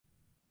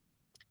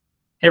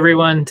Hey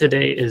everyone,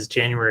 today is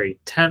January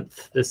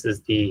 10th. This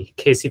is the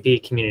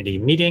KCP community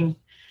meeting.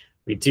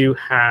 We do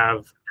have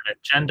an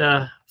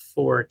agenda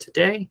for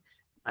today.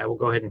 I will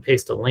go ahead and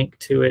paste a link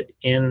to it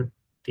in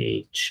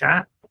the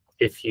chat.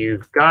 If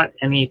you've got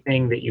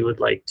anything that you would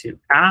like to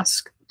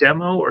ask,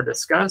 demo, or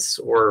discuss,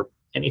 or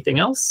anything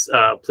else,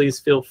 please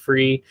feel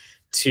free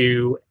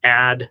to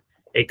add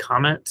a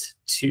comment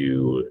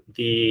to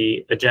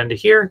the agenda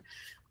here.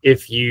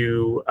 If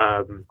you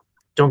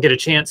don't get a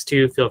chance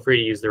to, feel free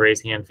to use the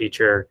raise hand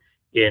feature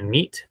in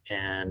Meet,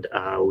 and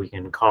we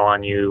can call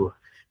on you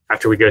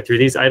after we go through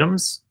these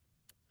items.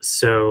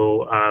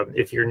 So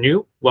if you're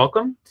new,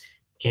 welcome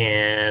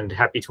and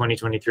happy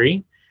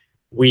 2023.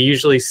 We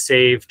usually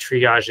save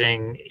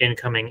triaging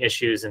incoming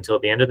issues until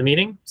the end of the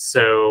meeting.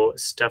 So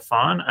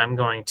Stefan, I'm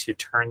going to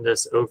turn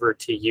this over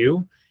to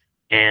you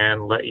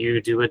and let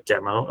you do a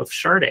demo of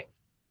sharding.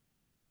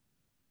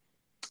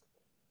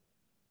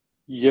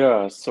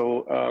 Yeah,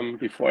 so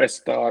before I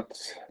start,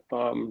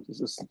 this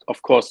is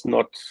of course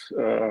not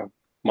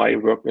my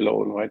work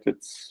alone, right?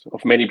 It's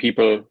of many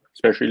people,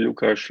 especially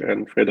Lukas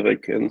and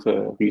Frederick in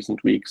the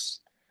recent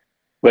weeks,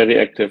 very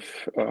active,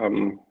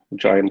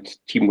 giant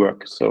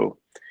teamwork. So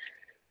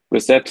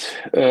with that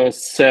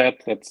said,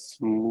 let's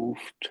move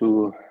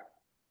to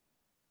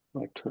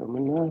my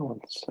terminal. 1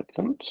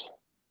 second.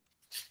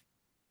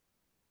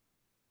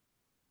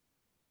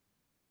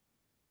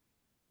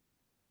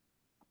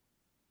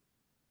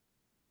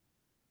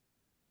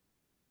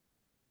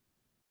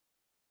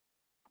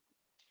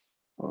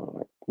 All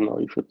right, now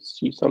you should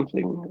see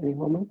something any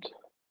moment.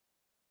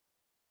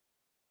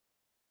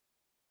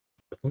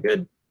 Looking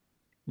good.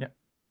 Yeah.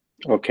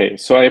 Okay,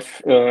 so I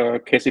have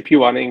KCP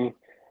running.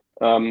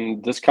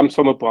 This comes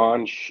from a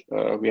branch.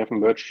 We haven't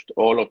merged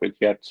all of it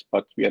yet,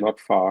 but we are not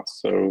far.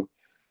 So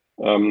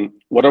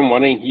what I'm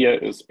running here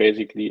is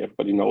basically,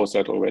 everybody knows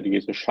that already,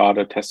 is a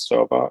sharded test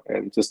server.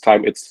 And this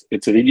time it's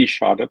really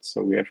sharded.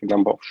 So we have a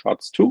number of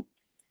shards too.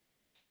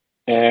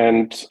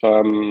 And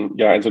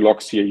yeah, in the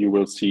logs here, you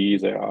will see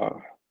there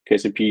are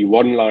KCP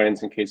 1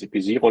 lines and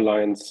KCP 0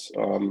 lines.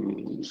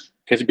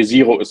 KCP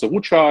 0 is a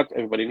root shard,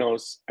 everybody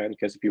knows, and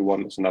KCP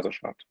 1 is another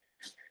shard.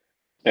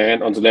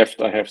 And on the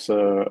left, I have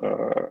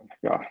the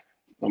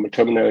normal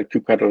terminal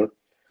kubectl,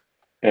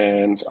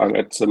 and I'm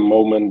at the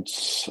moment,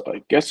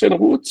 I guess, in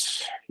root.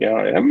 Yeah,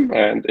 I am.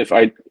 And if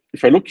I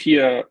look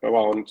here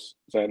around,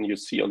 then you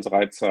see on the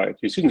right side,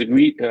 you see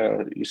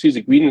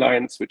the green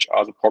lines, which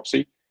are the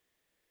proxy.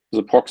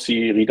 The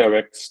proxy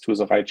redirects to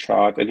the right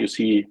shard, and you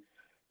see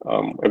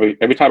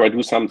every time I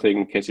do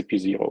something, KCP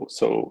 0.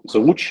 So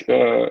the root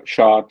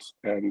shard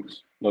and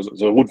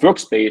the root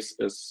workspace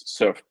is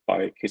served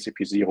by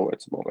KCP 0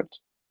 at the moment.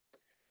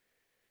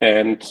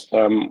 And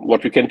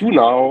what we can do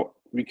now,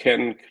 we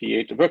can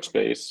create a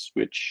workspace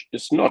which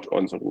is not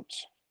on the root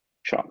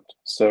shard.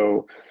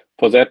 So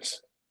for that,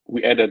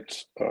 we added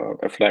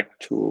a flag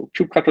to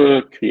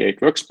kubectl,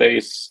 create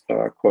workspace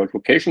called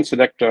location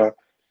selector.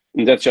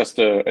 And that's just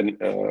a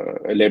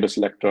label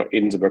selector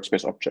in the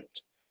workspace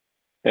object.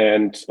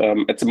 And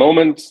at the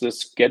moment, the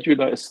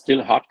scheduler is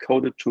still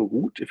hard-coded to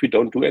root if we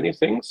don't do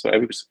anything. So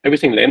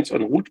everything lands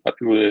on root, but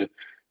we will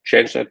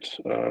change that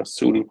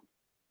soon.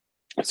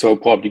 So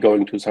probably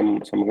going to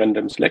some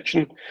random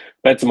selection.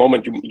 But at the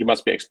moment, you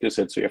must be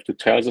explicit. So you have to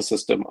tell the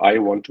system, I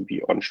want to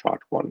be on shard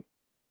 1.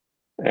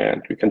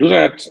 And we can do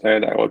that.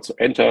 And I also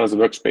enter the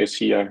workspace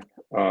here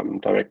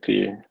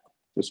directly.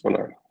 This one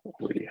I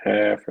already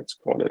have. Let's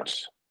call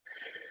it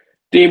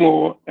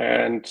demo.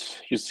 And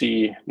you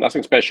see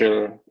nothing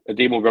special. A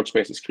demo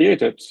workspace is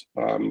created.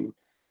 And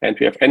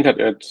we have entered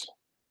it.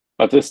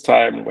 But this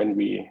time, when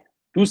we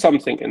do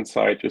something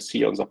inside, you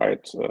see on the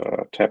right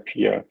tab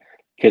here,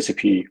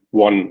 KCP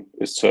 1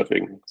 is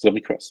serving the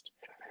request.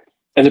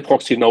 And the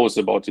proxy knows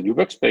about the new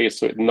workspace,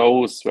 so it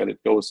knows when it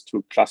goes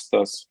to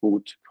clusters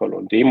root :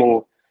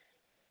 demo.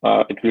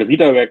 It will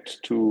redirect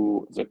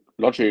to the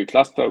logical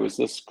cluster with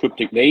this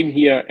cryptic name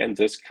here, and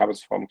this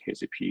comes from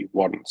KCP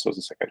 1, so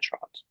the second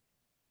shard.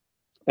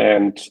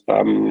 And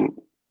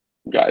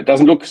yeah, it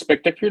doesn't look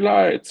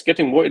spectacular. It's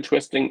getting more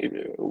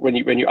interesting when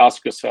you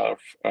ask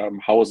yourself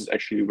how this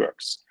actually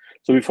works.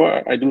 So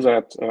before I do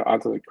that,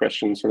 answer the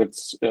question, so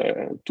let's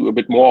do a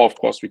bit more. Of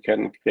course, we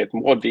can create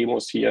more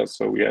demos here.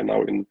 So we are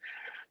now in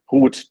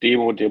root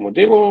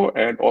demo,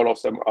 and all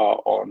of them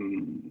are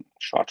on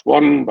shard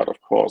 1. But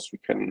of course, we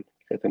can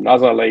create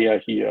another layer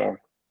here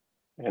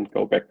and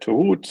go back to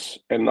root.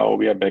 And now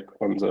we are back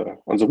on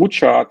the root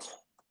shard.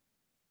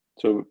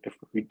 So if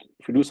we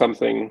do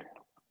something,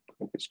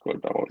 let me scroll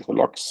down the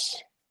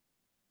logs,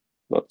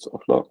 lots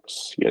of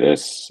logs. Here it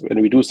is.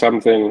 When we do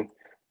something,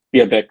 we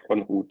are back on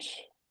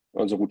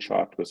the root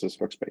shard with this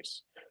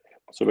workspace.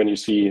 So when you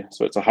see,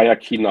 so it's a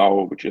hierarchy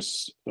now, which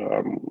is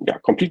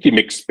completely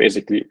mixed,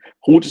 basically.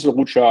 Root is a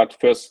root shard.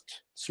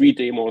 First 3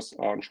 demos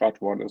are on shard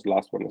 1, and the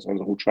last one is on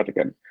the root shard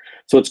again.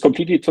 So it's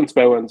completely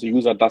transparent. The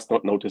user does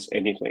not notice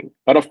anything.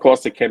 But of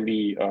course, there can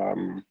be,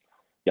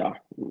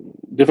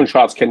 different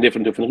shards can live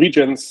in different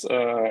regions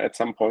at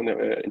some point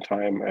in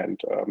time.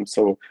 And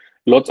so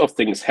lots of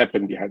things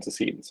happen behind the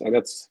scenes. And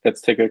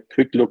let's take a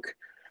quick look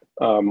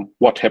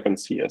what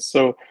happens here.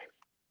 So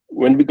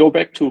when we go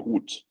back to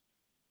root,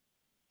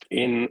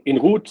 in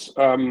root,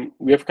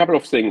 we have a couple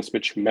of things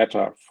which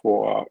matter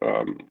for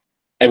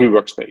every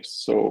workspace.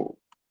 So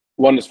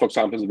one is, for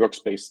example, the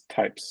workspace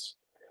types.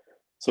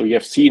 So you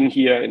have seen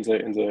here in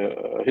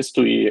the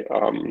history,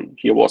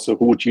 here was a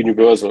root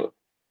universal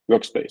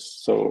workspace.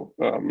 So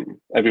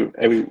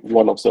every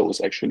one of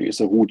those actually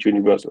is a root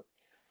universal.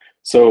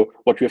 So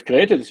what we have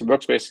created is a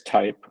workspace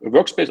type, a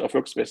workspace of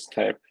workspace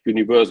type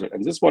universal,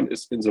 and this one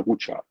is in the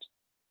root chart.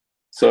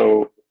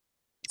 So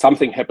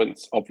something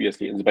happens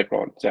obviously in the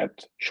background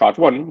that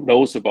shard1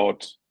 knows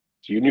about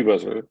the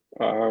universal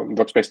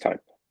workspace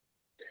type.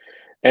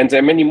 And there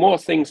are many more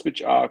things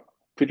which are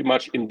pretty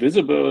much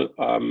invisible.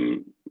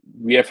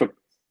 We have a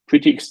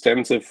pretty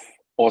extensive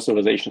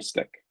authorization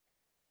stack.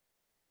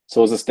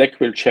 So the stack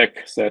will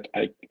check that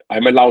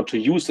I'm allowed to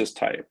use this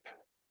type.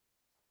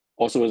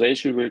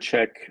 Authorization will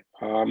check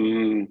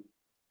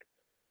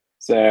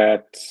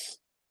that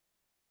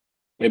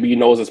maybe you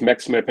know this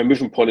maximal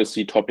permission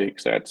policy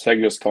topic that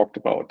Sergius talked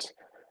about.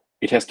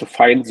 It has to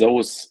find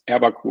those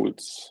airbag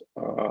rules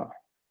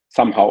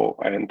somehow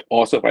and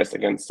authorize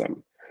against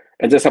them.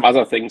 And there's some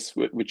other things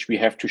which we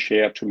have to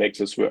share to make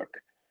this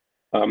work.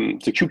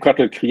 The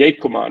kubectl create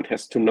command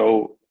has to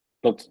know,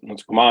 not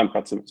the command,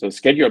 but the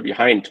schedule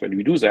behind when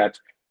we do that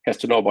has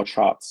to know about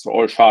shards. So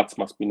all shards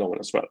must be known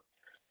as well.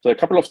 So a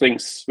couple of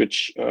things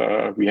which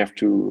we have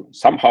to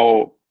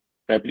somehow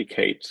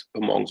replicate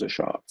among the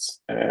shards.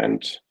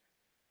 And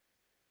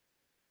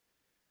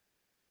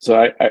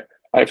so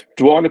I've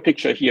drawn a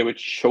picture here which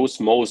shows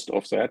most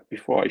of that.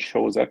 Before I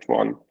show that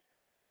one,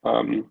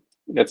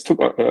 let's take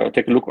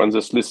a look on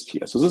this list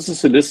here. So this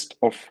is a list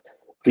of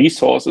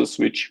resources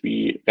which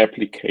we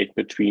replicate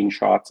between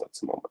shards at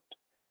the moment.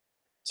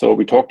 So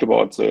we talked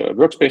about the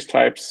workspace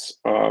types,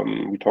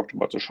 we talked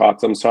about the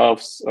shards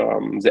themselves,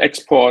 the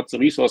exports, the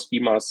resource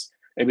schemas,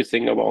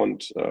 everything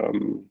around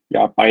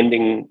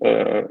binding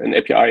an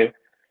API.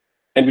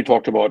 And we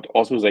talked about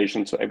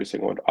authorization, so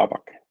everything around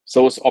RBAC.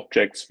 Those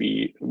objects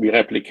we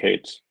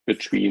replicate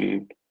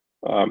between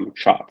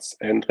shards.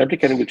 And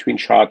replicating between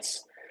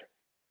shards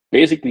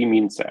basically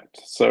means that.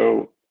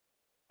 So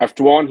I've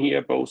drawn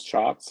here both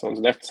shards. On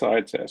the left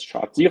side, there's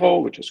shard 0,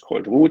 which is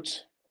called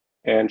root,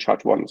 and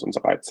shard 1 is on the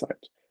right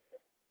side.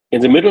 In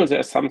the middle,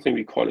 there's something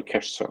we call a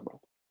cache server.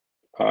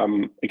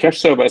 A cache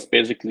server is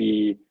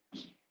basically,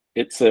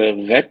 it's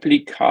a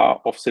replica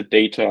of the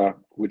data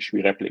which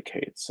we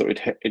replicate. So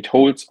it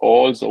holds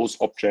all those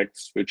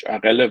objects which are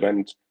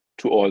relevant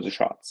to all the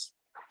shards.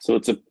 So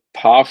it's a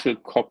partial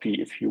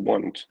copy, if you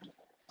want,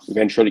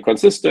 eventually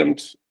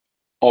consistent,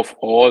 of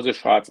all the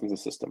shards in the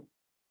system.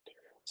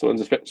 So in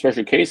the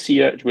special case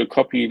here, it will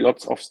copy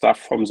lots of stuff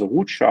from the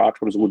root shard,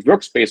 from the root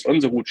workspace on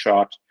the root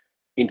shard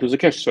into the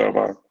cache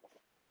server.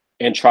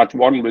 And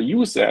shard1 will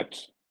use that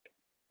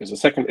as a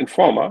second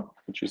informer,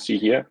 which you see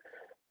here,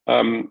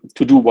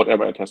 to do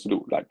whatever it has to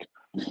do, like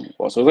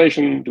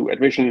authorization, do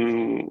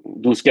admission,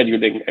 do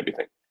scheduling,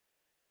 everything.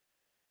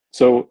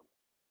 So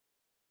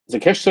the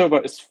cache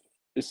server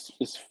is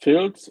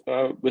filled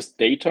with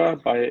data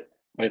by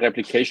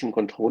replication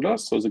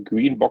controllers. So the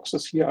green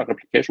boxes here are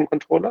replication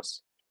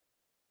controllers.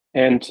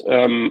 And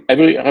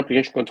every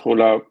replication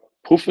controller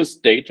pushes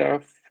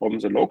data from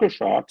the local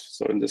shard.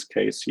 So in this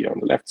case here on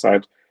the left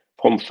side,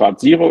 from shard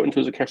 0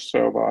 into the cache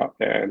server,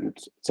 and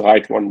the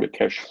right one will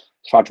cache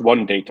shard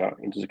 1 data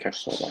into the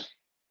cache server.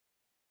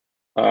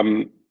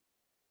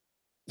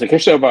 The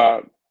cache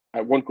server,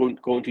 I won't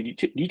go into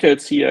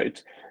details here.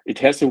 It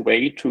has a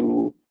way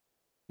to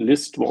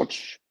list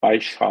watch by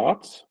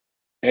shard,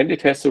 and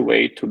it has a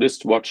way to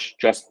list watch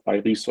just by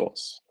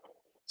resource.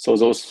 So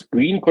those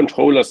green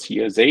controllers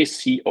here, they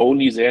see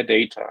only their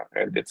data,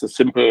 and it's a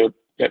simple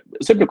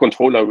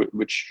controller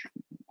which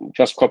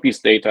just copies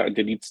data and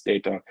deletes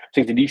data. I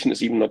think deletion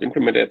is even not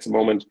implemented at the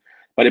moment,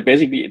 but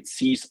it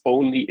sees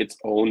only its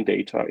own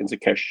data in the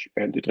cache,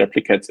 and it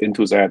replicates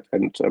into that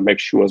and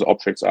makes sure the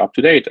objects are up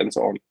to date and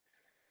so on.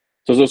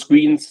 So those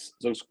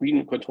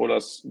green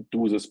controllers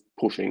do this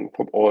pushing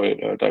from all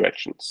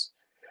directions.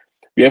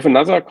 We have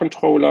another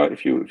controller.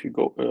 If you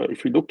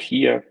look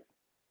here,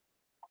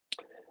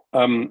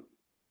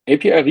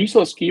 API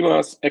resource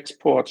schemas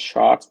export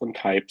shards and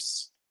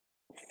types.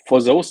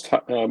 For those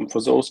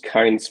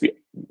kinds,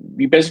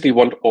 we basically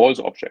want all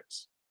the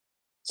objects.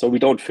 So we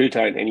don't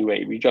filter in any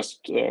way. We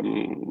just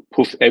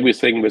push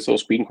everything with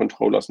those green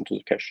controllers into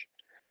the cache.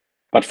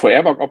 But for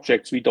airbag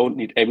objects, we don't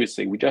need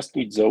everything. We just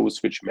need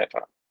those which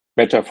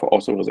matter for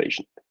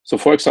authorization. So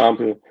for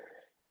example,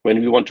 when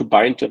we want to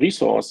bind a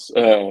resource,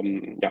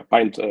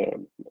 bind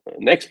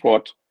an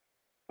export,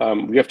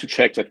 we have to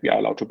check that we are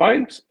allowed to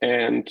bind.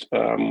 And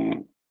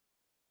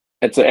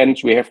at the end,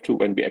 we have to,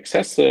 when we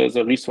access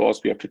the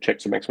resource, we have to check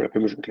the maximal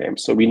permission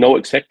claims. So we know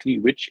exactly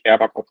which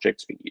airbag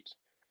objects we need.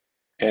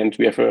 And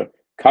we have a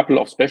couple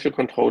of special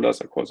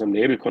controllers, I call them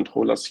label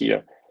controllers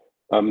here.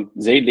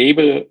 They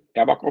label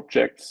airbag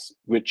objects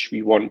which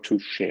we want to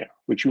share,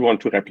 which we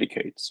want to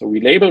replicate. So we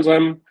label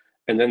them,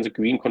 and then the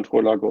green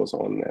controller goes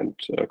on and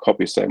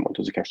copies them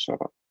onto the cache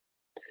server.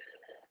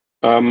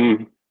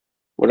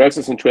 What else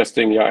is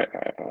interesting? Yeah,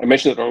 I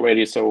mentioned it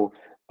already. So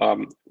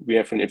we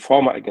have an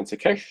informer against a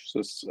cache.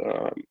 This,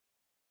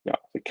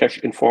 the cache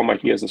informer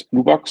here is this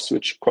blue box,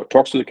 which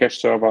talks to the cache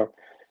server.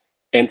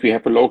 And we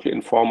have a local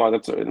informer.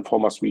 That's the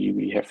informers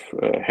we have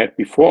had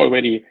before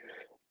already.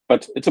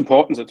 But it's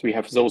important that we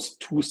have those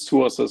two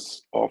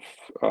sources of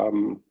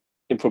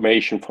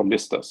information from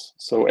listers.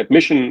 So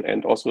admission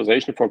and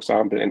authorization, for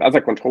example, and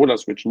other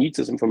controllers which need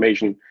this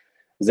information,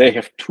 they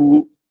have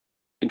two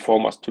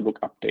informers to look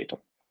up data.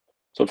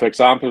 So for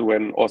example,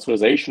 when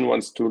authorization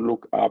wants to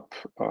look up,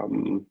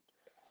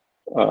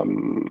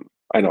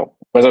 I know,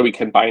 whether we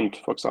can bind,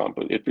 for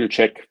example, it will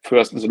check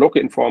first in the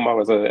local informer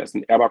whether there's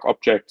an airbag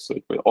object, so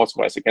it will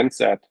authorize against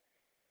that.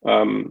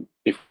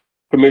 If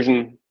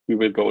permission, we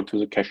will go to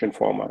the cache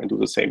informer and do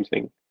the same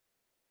thing.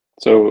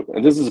 So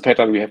this is a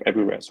pattern we have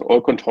everywhere. So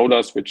all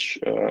controllers which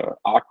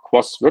are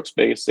cross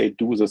workspace, they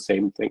do the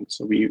same thing.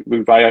 So we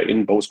wire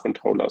in both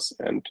controllers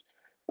and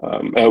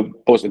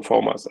both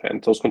informers,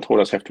 and those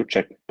controllers have to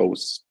check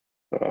both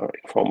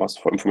informers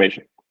for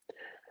information.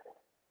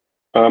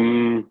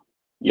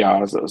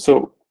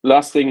 So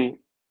last thing,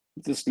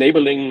 this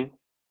labeling,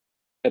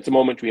 at the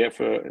moment we have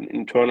an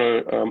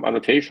internal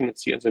annotation.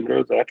 It's here in the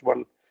middle, the red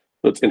one.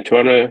 So it's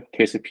internal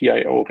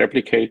KCP.io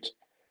replicate.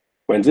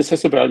 When this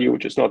has a value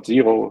which is not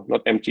 0,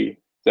 not empty,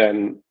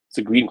 then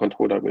the green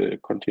controller will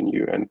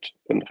continue and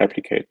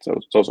replicate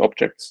those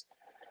objects.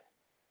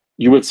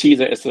 You will see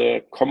there is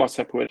a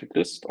comma-separated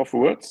list of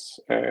words,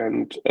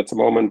 and at the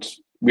moment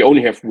we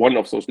only have one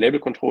of those label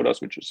controllers,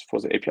 which is for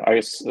the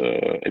APIs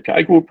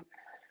API group,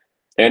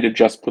 and it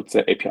just puts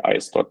the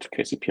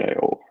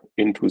apis.kcp.io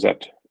into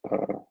that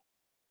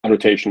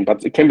annotation.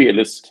 But it can be a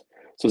list,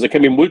 so there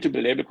can be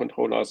multiple label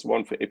controllers: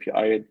 one for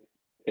APIs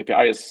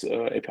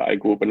API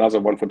group, another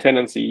one for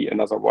tenancy,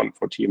 another one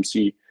for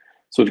TMC.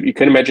 So you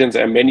can imagine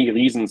there are many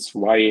reasons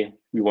why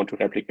we want to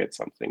replicate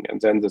something,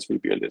 and then this will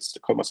be a list, a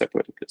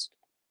comma-separated list.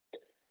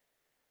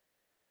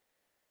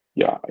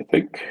 Yeah, I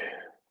think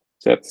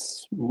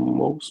that's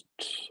most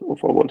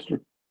of what I wanted to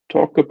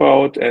talk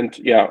about. And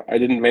yeah, I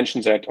didn't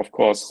mention that, of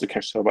course, the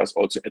cache server is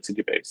also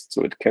etcd based,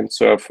 so it can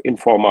serve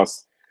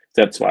informers.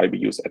 That's why we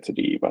use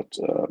etcd, but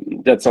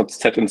that's not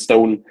set in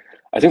stone.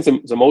 I think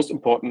the most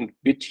important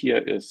bit here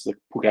is the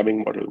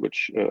programming model,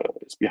 which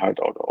is behind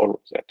all of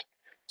that.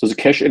 So the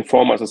cache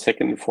informer is a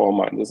second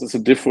informer, and this is a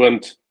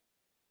different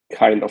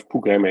kind of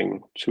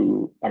programming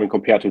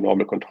compared to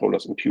normal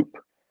controllers in Cube.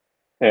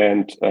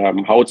 And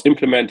how it's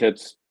implemented,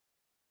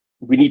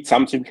 we need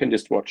something we can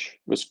list watch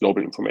with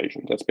global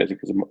information. That's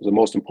basically the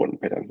most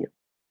important pattern here.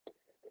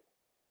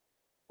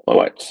 All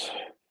right,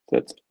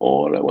 that's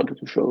all I wanted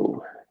to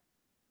show.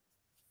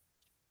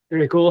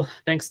 Very cool.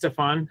 Thanks,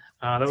 Stefan.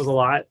 That was a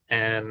lot,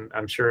 and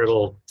I'm sure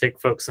it'll take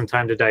folks some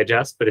time to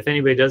digest. But if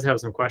anybody does have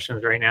some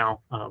questions right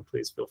now,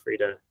 please feel free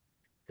to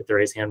hit the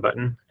raise hand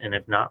button. And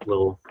if not,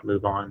 we'll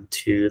move on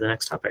to the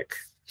next topic.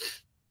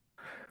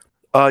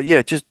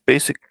 Yeah, just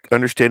basic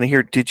understanding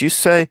here. Did you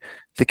say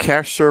the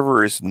cache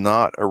server is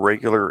not a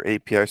regular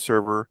API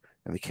server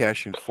and the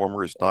cache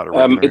informer is not a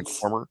regular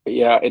informer?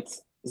 Yeah,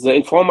 the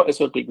informer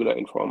is a regular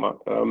informer.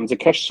 The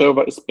cache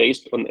server is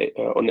based on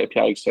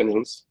API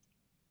extensions,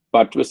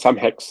 but with some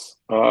hacks,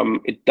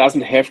 it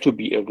doesn't have to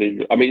be a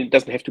regular. I mean, it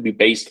doesn't have to be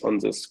based on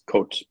this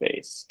code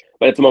base.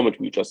 But at the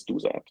moment, we just do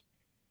that.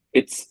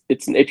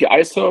 It's an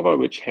API server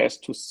which has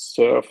to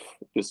serve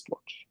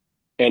listwatch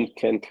and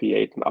can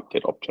create and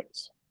update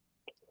objects.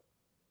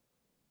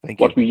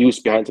 What we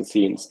use behind the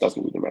scenes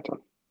doesn't really matter.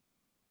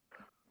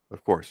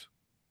 Of course.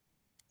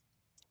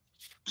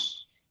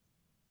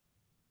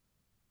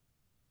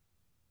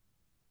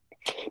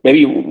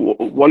 Maybe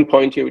one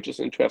point here which is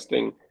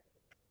interesting.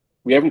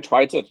 We haven't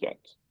tried that yet,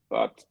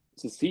 but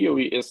the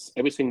theory is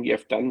everything we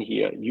have done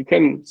here, you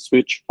can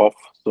switch off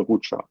the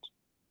root shard.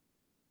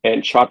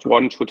 And shard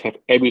 1 should have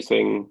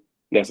everything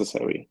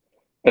necessary.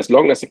 As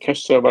long as the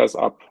cache server is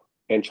up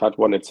and shard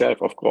 1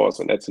 itself, of course,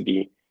 and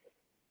etcd,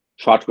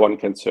 shard 1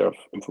 can serve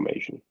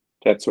information.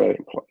 That's very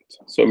important.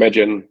 So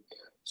imagine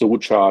the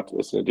root shard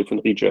is in a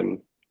different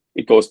region.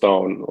 It goes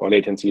down, or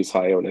latency is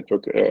high, or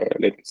network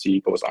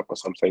latency goes up or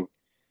something.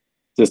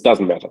 This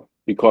doesn't matter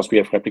because we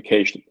have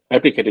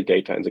replicated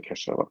data in the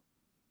cache server.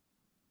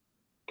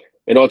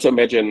 And also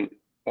imagine,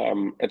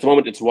 at the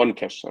moment, it's one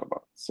cache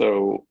server.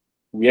 So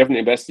we haven't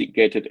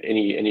investigated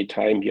any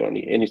time here,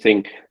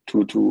 anything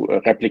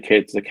to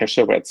replicate the cache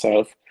server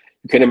itself.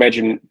 You can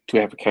imagine to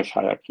have a cache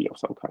hierarchy of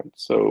some kind.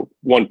 So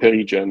one per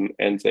region,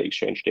 and they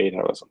exchange data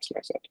or something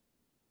like that.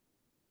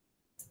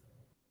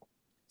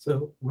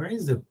 So where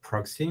is the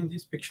proxy in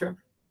this picture?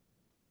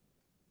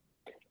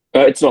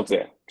 It's not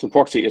there. The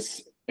proxy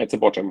is at the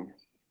bottom,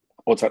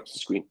 outside the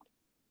screen.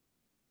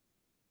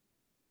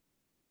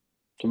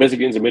 So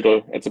basically in the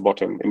middle, at the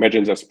bottom,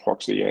 imagine there's a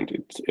proxy, and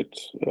it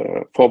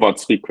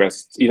forwards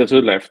requests either to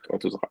the left or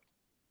to the right.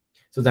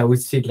 So that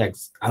would sit like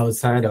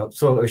outside of,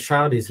 so a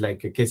shard is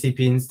like a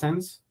KCP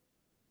instance?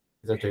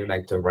 Is that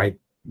like the right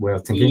way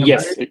of thinking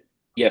about it?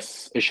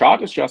 Yes, a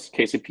shard is just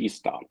KCP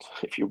start,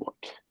 if you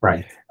want.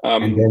 Right.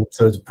 And then,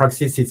 so the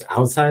proxy sits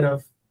outside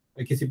of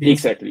KCP?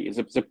 Exactly.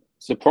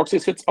 The proxy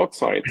sits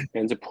outside,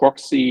 and the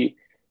proxy,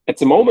 at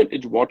the moment,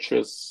 it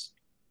watches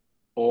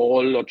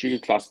all logical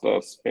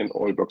clusters and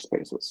all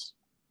workspaces.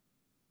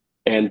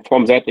 And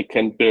from that, it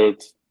can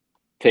build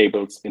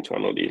tables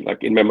internally,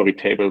 like in-memory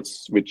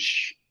tables,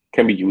 which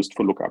can be used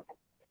for lookup.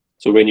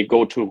 So when you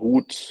go to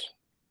root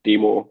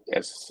demo,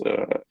 as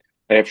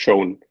I have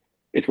shown,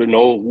 it will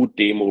know root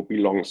demo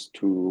belongs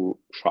to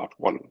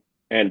shard1,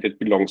 and it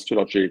belongs to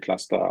logical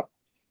cluster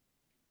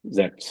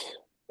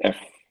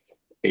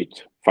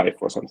ZF85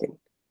 or something.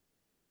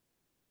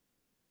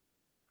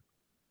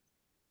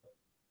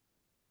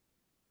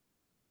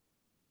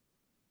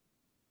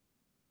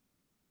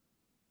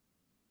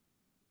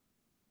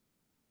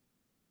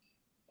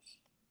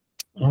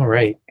 All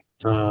right.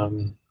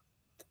 Why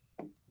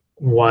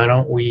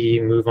don't we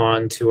move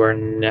on to our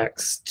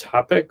next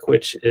topic,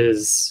 which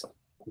is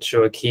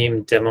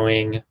Joachim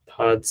demoing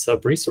pod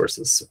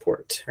sub-resources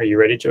support. Are you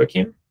ready,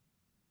 Joachim?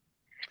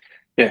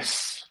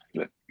 Yes.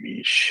 Let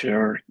me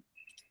share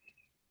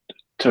the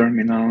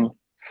terminal.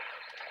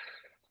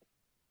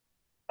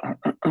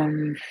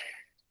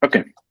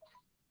 Okay.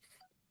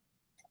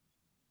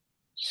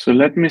 So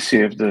let me see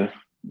if the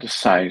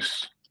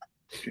size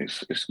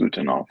is good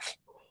enough.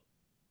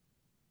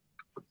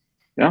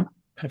 Yeah.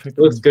 Perfect.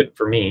 Looks good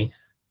for me.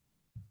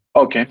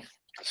 Okay.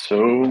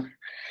 So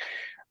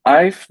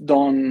I've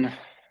done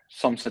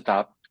some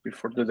setup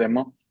before the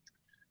demo.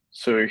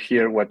 So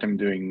here what I'm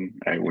doing,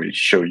 I will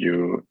show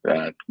you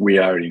that we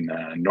are in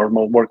a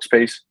normal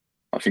workspace,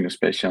 nothing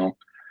special.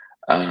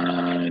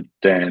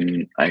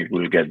 Then I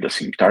will get the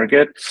sync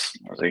targets,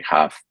 as I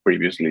have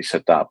previously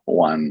set up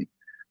one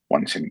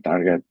sync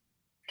target.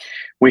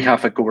 We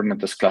have a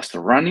Kubernetes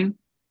cluster running.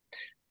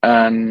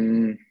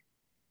 And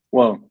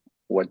well,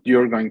 what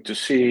you're going to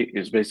see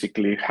is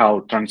basically how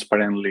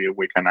transparently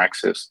we can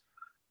access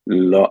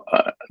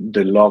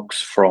the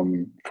logs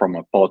from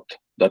a pod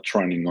that's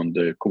running on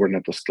the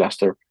Kubernetes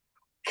cluster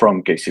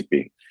from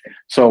KCP.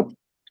 So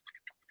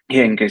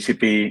here in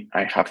KCP,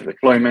 I have a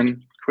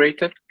deployment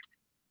created.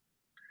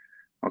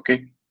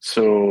 Okay,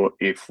 so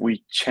if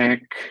we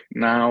check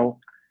now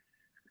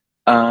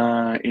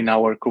in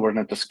our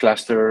Kubernetes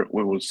cluster,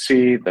 we will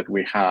see that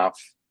we have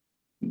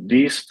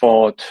this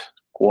pod,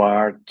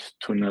 Quart,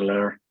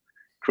 Tunneler,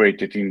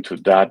 created into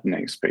that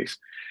namespace.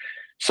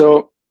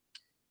 So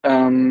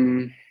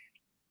accessing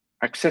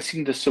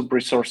the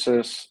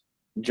sub-resources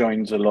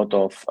joins a lot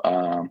of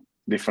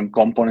different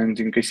components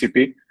in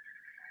KCP.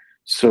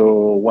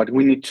 So what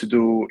we need to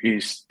do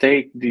is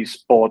take this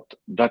pod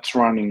that's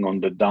running on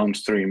the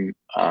downstream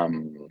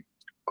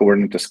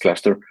Kubernetes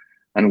cluster,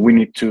 and we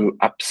need to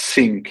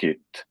upsync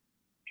it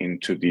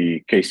into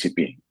the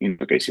KCP,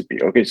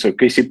 Okay, so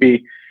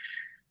KCP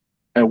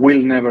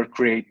will never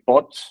create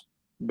pods,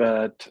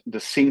 but the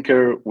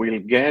syncer will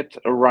get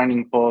a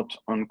running pod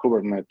on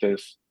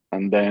Kubernetes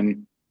and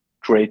then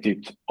create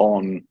it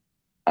on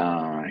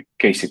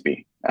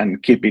KCP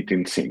and keep it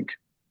in sync.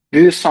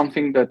 This is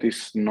something that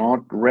is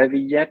not ready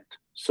yet,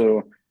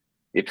 so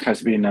it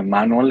has been a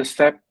manual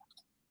step.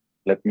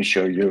 Let me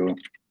show you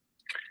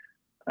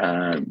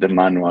the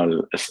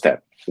manual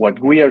step. What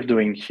we are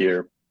doing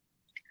here,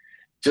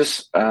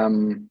 just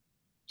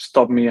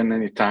stop me at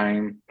any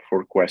time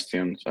for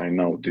questions. I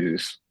know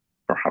this is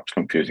perhaps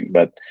confusing,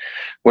 but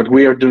what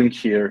we are doing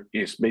here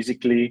is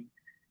basically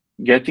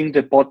getting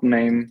the pod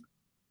name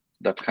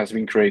that has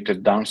been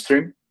created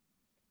downstream,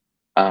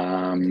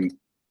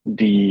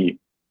 the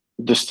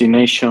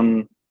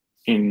destination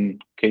in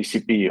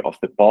KCP of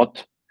the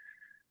pod,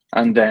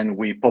 and then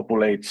we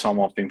populate some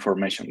of the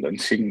information, the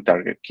sync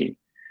target key.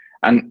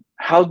 And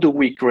how do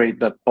we create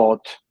that pod?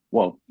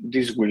 Well,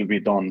 this will be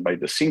done by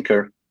the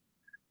syncer,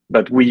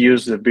 but we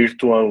use the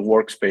virtual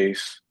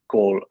workspace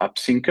called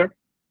AppSyncer.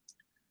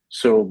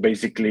 So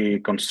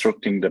basically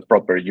constructing the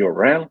proper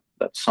URL,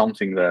 that's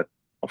something that,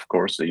 of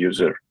course, the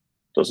user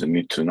doesn't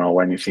need to know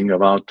anything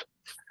about.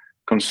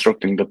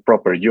 Constructing the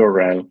proper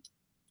URL,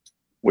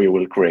 we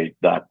will create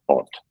that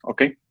pod,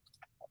 okay?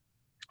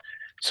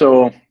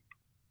 So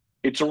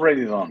it's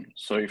already done.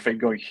 So if I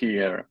go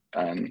here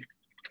and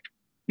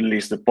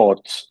list the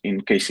pods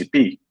in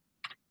KCP,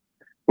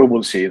 we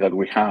will see that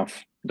we have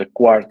the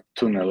Quart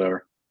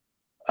Tunneler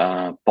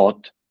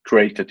pod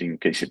created in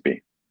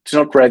KCP. It's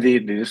not ready.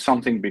 This is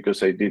something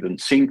because I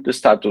didn't sync the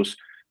status,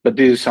 but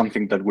this is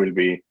something that will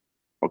be,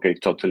 okay,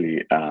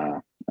 totally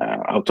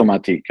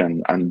automatic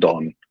and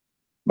done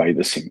by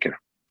the syncer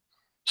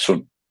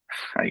soon,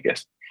 I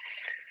guess.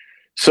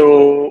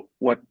 So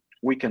what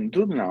we can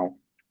do now,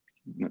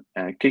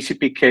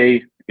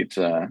 KCPK, it's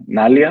an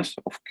alias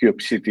of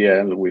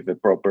kubectl with the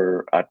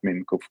proper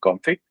admin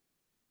kubectl.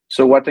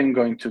 So what I'm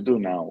going to do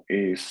now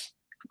is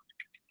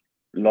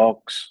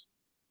logs,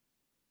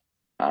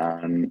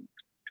 and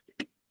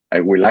I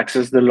will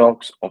access the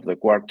logs of the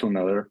Quart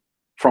Tunneler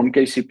from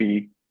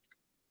KCP.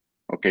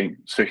 Okay,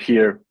 so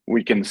here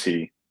we can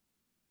see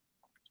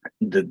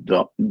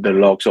the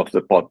logs of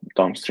the pod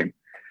downstream.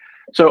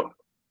 So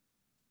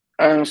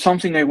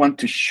something I want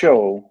to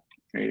show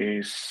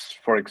is,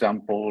 for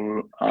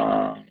example,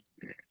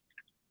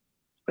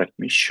 let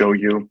me show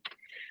you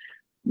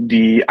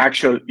the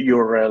actual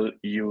URL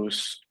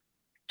used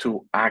to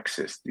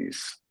access this.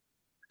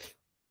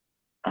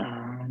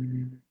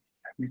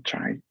 Let me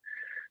try.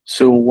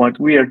 So what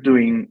we are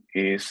doing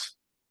is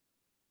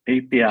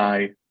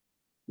API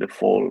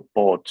default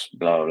pods,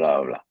 blah,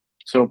 blah, blah.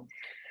 So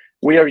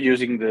we are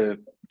using the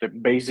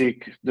basic,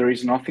 there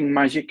is nothing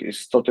magic,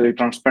 it's totally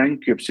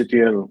transparent.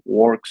 kubectl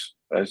works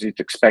as it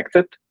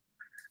expected,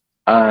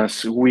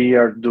 as we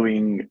are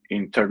doing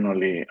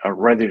internally a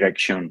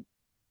redirection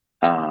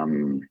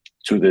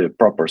to the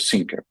proper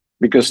syncer.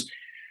 Because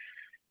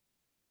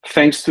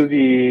thanks to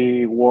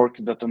the work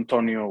that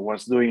Antonio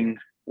was doing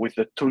with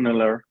the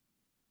tunneler,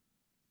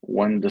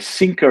 when the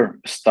syncer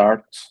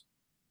starts,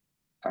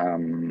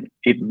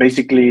 it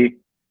basically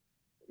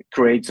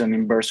creates an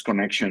inverse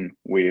connection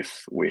with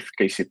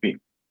KCP.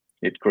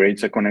 It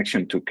creates a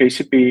connection to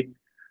KCP,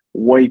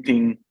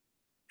 waiting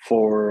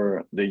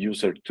for the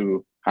user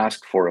to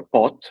ask for a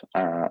pod,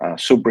 a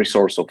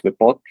sub-resource of the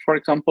pod, for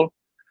example.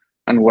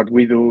 And what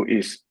we do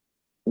is,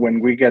 when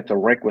we get a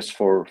request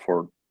for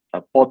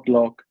a pod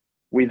log,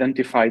 we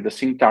identify the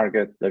sync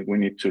target that we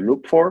need to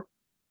look for.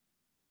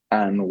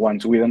 And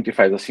once we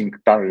identify the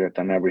sync target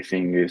and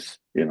everything is,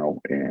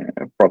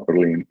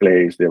 properly in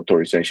place, the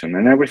authorization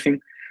and everything,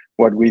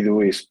 what we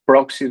do is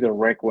proxy the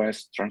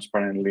request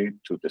transparently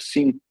to the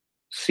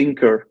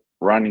syncer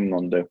running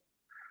on the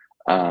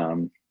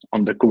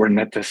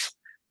Kubernetes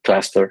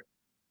cluster,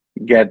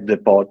 get the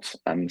pods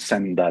and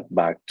send that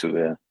back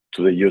to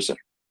the user.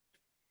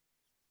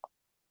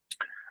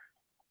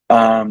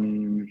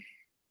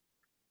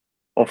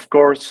 Of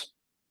course,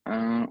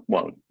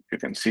 well, you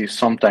can see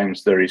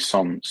sometimes there is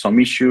some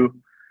issue.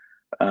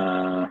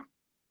 Well,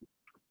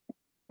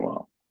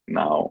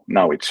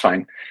 now it's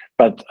fine,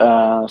 but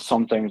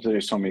sometimes there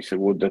is some issue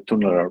with the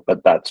tunneler.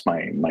 But that's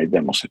my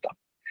demo setup.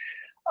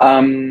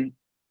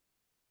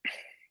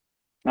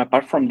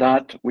 Apart from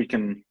that, we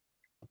can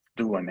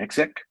do an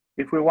exec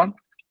if we want.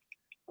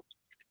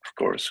 Of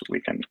course,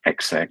 we can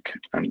exec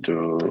and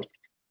do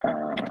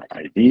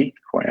ID.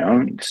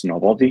 It's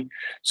nobody.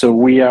 So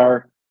we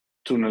are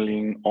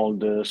tunneling all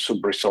the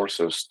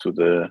sub-resources to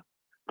the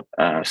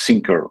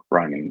syncer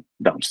running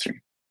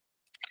downstream.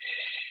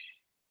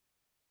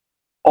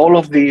 All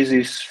of this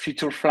is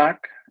feature flag.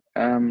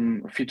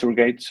 Feature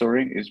gate,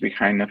 sorry, is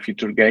behind a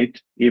feature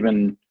gate.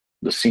 Even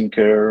the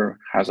syncer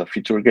has a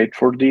feature gate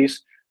for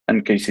this,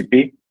 and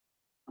KCP.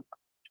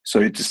 So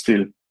it's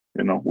still,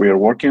 we are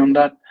working on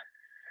that.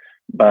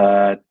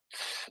 But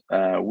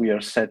we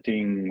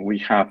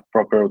have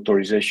proper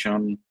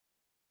authorization.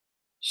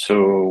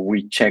 So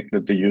we check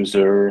that the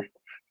user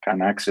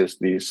can access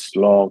these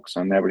logs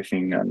and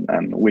everything,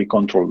 and we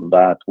control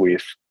that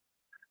with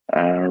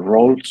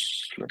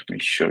roles. Let me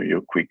show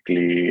you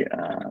quickly.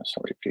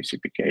 Sorry,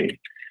 KCPK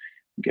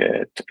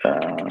get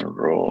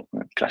role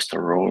cluster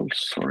roles.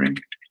 Sorry,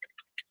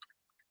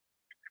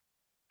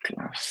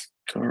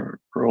 cluster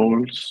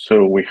roles.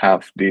 So we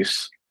have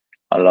this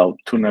allow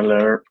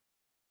tunneler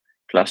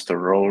cluster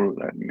role.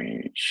 Let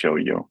me show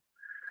you.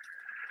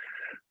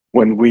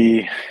 When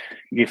we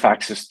give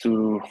access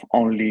to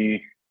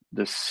only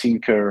the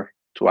syncer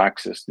to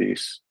access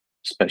this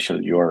special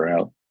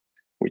URL,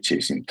 which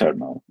is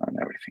internal and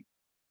everything.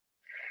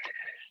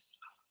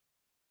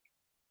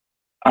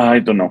 I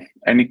don't know.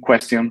 Any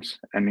questions?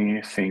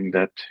 Anything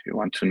that you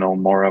want to know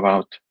more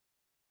about?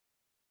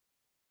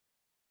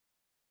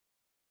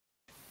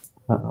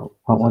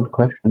 One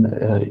question.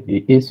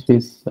 Is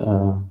this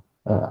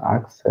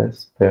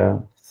access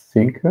per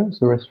syncer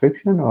the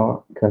restriction,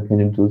 or can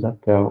you do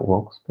that per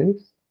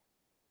workspace?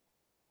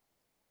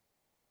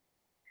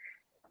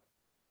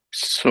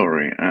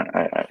 Sorry,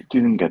 I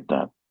didn't get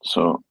that.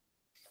 So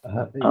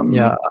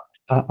yeah,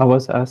 I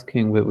was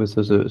asking whether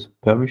the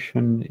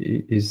permission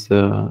is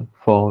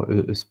for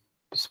a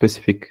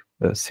specific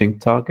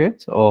sync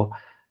target, or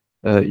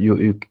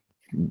you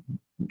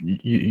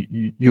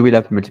will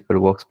have multiple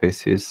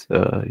workspaces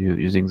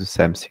using the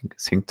same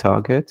sync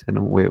target,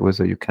 and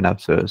whether you can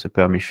have the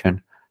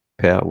permission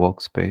per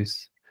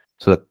workspace,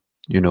 so that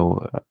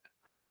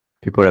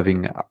people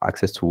having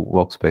access to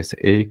workspace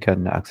A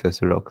can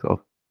access a log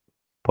of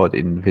pod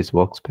in this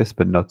workspace,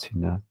 but not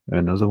in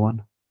another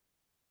one.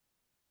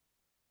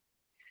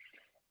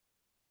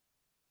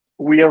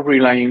 We are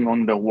relying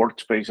on the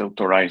workspace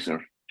authorizer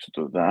to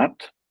do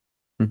that.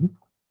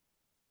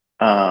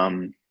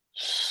 Mm-hmm.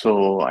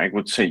 So I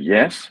would say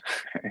yes.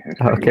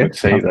 Okay. I would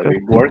say that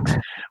it works.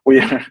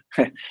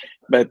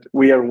 But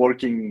we are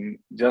working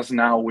just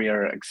now. We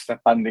are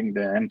expanding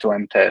the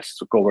end-to-end test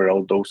to cover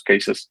all those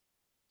cases,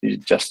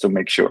 just to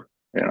make sure.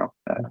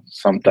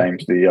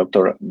 Sometimes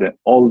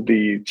all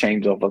the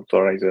chains of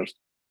authorizers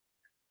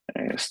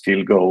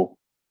still go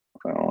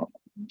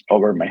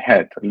over my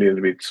head a little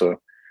bit. So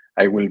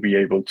I will be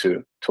able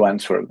to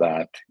answer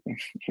that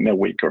in a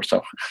week or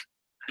so.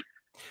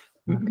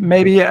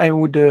 Maybe I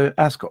would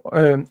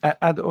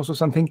add also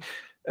something.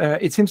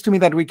 It seems to me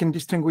that we can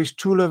distinguish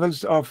two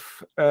levels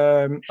of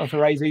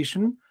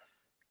authorization.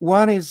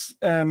 One is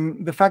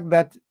the fact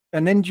that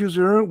an end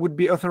user would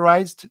be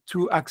authorized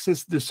to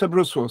access the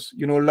sub-resource,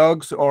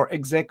 logs or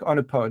exec on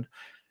a pod.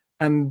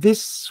 And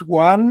this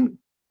one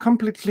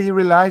completely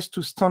relies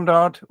to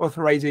standard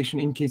authorization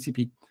in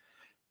KCP,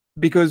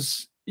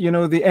 because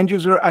the end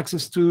user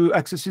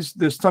accesses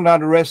the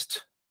standard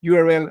REST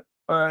URL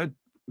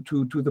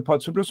to the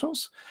pod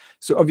sub-resource.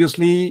 So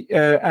obviously,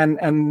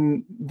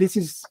 and this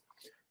is,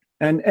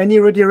 and any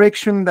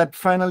redirection that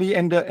finally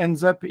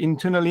ends up in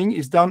tunneling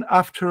is done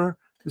after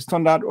the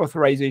standard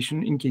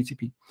authorization in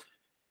KCP.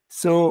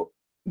 So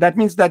that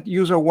means that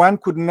user 1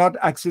 could not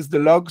access the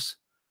logs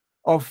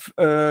of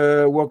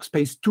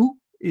workspace 2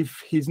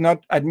 if he's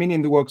not admin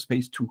in the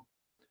workspace 2.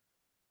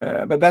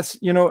 But that's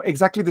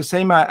exactly the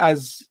same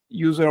as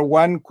user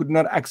 1 could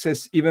not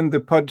access even the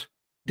pod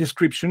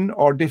description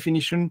or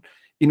definition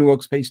in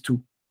workspace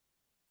 2.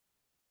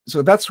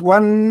 So that's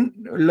one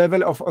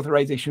level of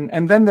authorization,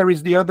 and then there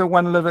is the other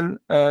level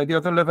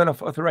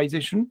of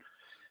authorization,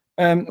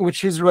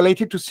 which is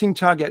related to sync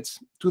targets,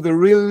 to the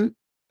real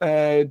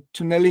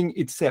tunneling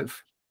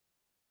itself,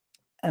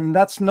 and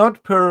that's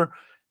not per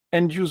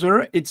end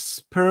user; it's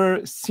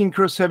per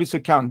Syncer service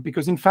account,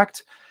 because in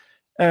fact,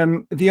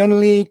 the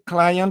only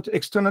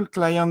external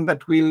client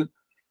that will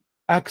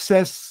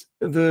access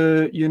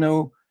the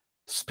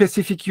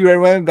specific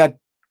URL that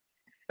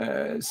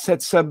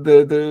sets up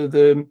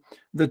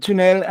the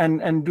tunnel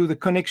and do the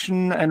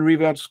connection and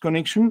reverse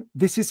connection,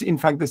 this is in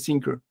fact the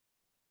Syncer.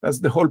 That's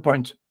the whole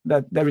point,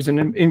 that there is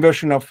an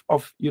inversion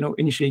of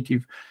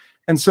initiative.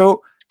 And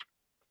so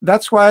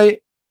that's why,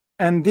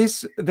 and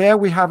there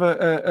we have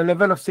a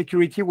level of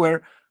security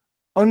where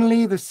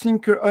only the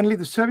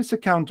service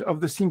account of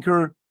the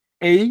Syncer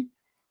A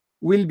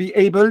will be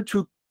able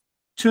to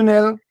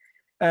tunnel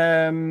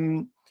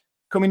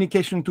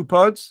communication to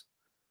pods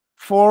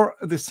for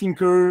the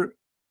Syncer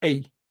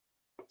A.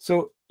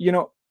 So,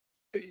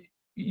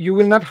 you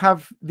will not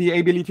have the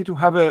ability to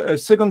have a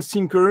second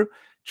Syncer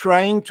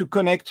trying to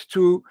connect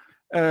to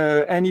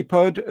any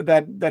pod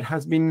that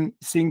has been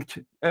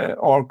synced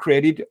or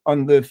created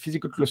on the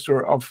physical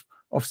cluster of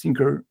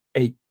Syncer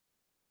A.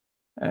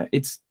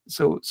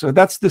 So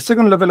that's the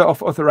second level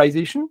of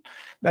authorization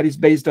that is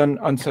based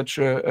on such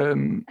a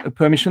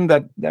permission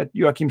that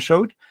Joachim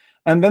showed.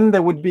 And then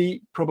there would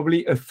be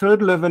probably a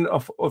third level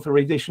of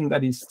authorization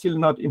that is still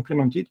not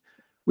implemented,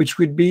 which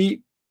would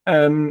be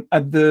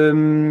at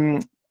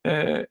the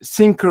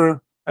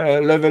Syncer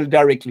level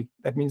directly.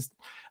 That means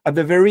at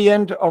the very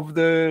end of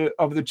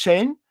the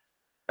chain,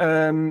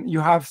 you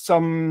have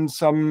some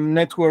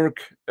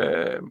network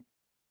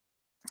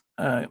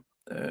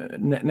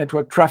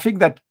network traffic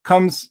that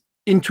comes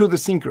into the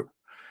Syncer,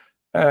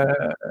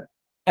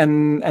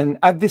 and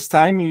at this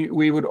time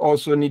we would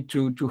also need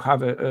to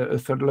have a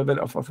third level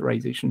of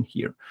authorization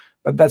here,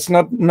 but that's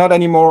not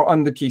anymore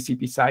on the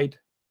KCP side,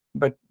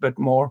 but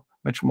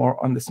much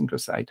more on the Syncer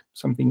side,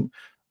 something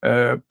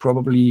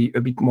probably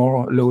a bit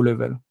more low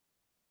level.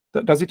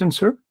 Does it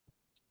answer?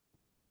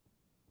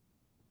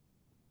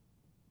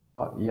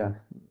 Yeah,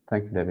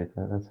 thank you, David.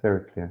 That's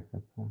very clear.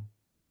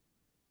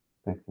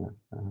 Thank you.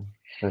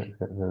 Very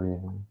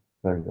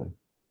good.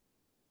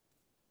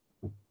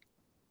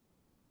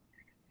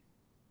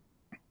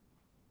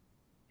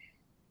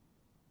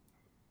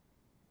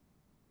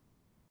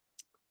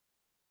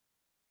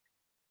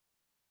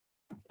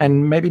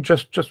 And maybe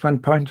just one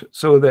point.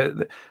 So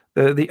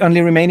the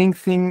only remaining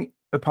thing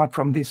apart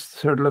from this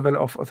third level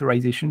of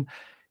authorization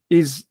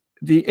is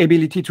the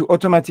ability to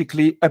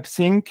automatically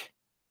upsync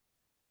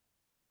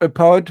a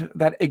pod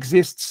that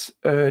exists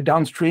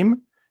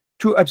downstream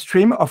to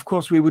upstream. Of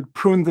course, we would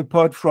prune the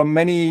pod from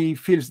many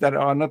fields that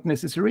are not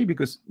necessary,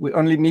 because we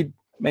only need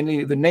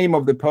mainly the name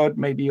of the pod,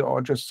 maybe,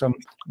 or just some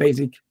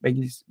basic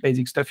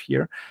stuff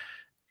here.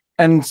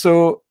 And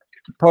so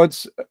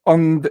pods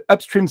on the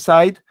upstream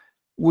side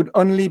would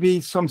only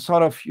be some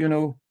sort of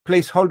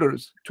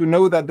placeholders to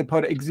know that the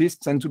pod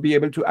exists and to be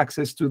able to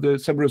access to the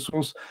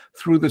sub-resource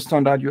through the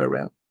standard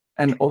URL,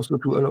 and also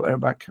to allow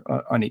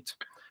RBAC on it.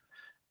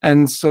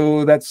 And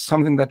so that's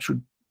something that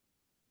should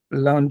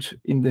launch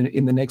in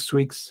the next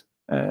weeks,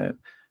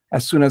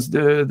 as soon as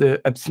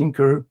the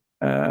AppSyncer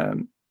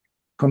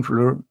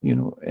controller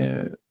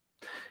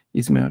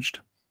is merged.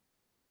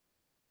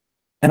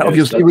 And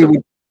obviously we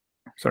would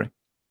sorry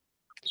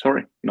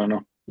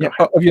no yeah,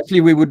 obviously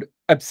we would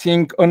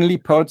AppSync only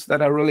pods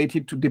that are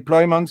related to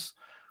deployments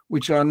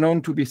which are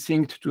known to be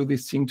synced to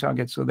this sync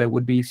target. So there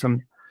would be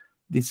some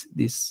this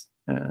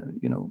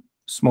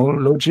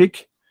small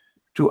logic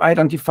to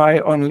identify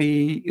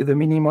only the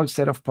minimal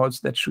set of pods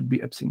that should be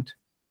AppSynced.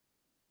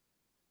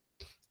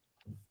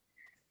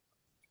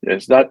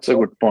 Yes, that's a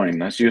good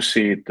point. As you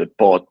see, the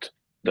pod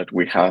that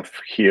we have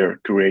here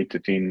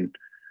created in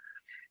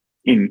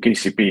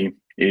KCP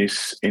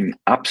is in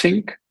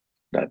AppSync.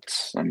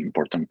 That's an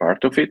important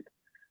part of it.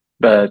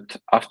 But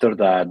after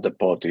that, the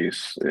pod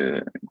is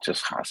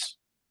just has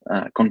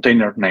a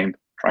container name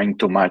trying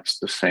to match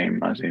the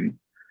same as in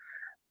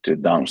the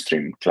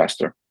downstream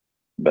cluster.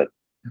 But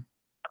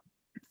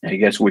I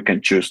guess we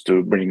can choose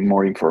to bring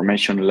more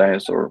information,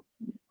 less, or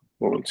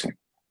we will see.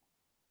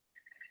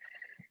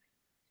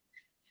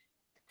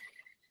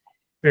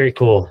 Very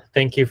cool.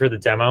 Thank you for the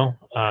demo.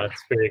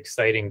 It's very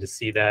exciting to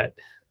see that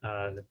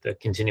the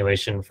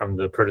continuation from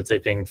the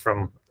prototyping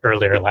from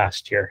earlier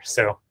last year.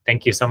 So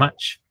thank you so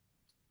much.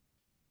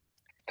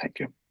 Thank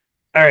you.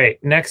 All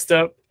right, next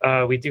up,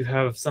 we do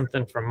have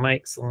something from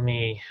Mike. So let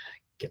me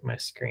get my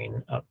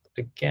screen up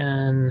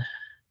again.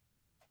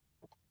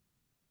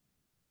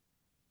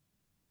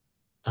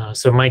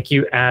 So Mike,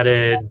 you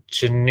added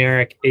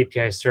generic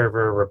API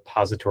server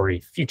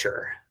repository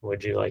feature.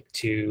 Would you like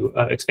to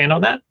expand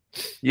on that?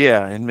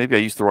 Yeah, and maybe I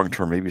used the wrong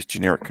term. Maybe it's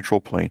generic control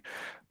plane,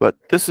 but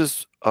this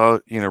is,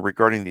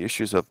 regarding the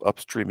issues of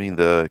upstreaming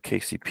the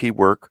KCP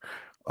work.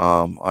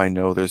 I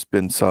know there's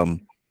been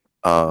some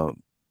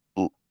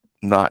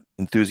not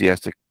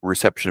enthusiastic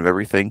reception of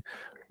everything,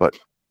 but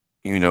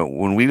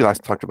when we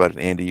last talked about it,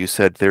 Andy, you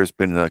said there's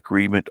been an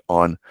agreement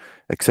on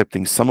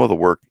accepting some of the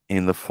work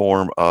in the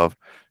form of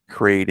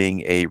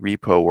creating a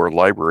repo or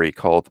library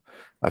called,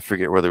 I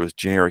forget whether it was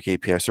generic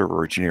API server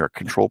or generic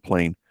control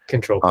plane.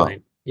 Control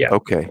plane. Yeah.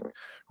 Okay.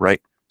 Right.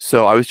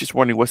 So I was just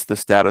wondering what's the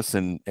status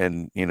and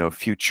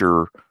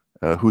future,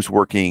 who's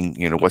working,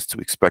 what's to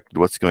expect,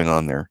 what's going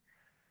on there.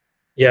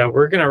 Yeah,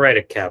 we're going to write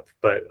a CAP,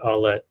 but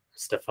I'll let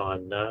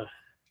Stefan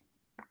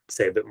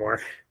say a bit more.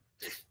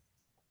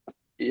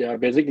 Yeah,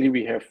 basically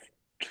we have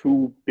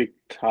two big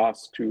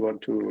tasks we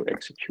want to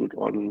execute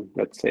on,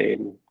 let's say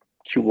in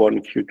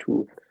Q1,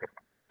 Q2.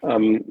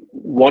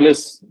 One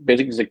is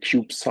basically the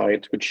kube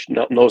side, which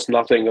knows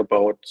nothing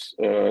about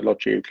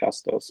logical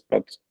clusters,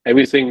 but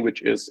everything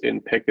which is in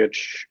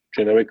package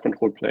generic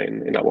control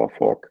plane in our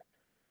fork.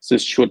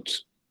 This should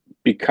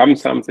become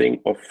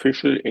something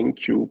official in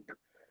Kube,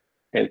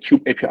 and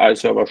Kube API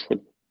server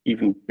should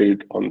even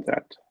build on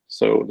that.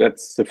 So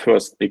that's the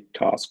first big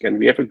task. And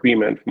we have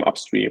agreement from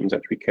upstream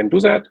that we can do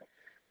that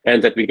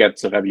and that we get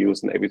the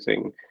reviews and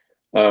everything.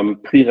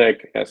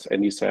 Prereq, as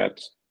Andy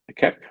said, a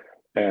CAP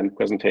and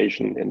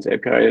presentation in the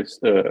APIs,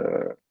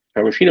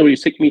 machinery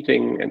SIG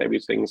meeting and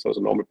everything, so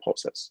the normal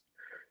process.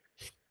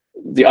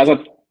 The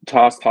other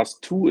task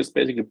 2, is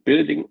basically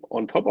building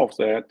on top of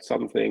that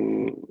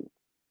something,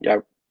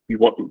 we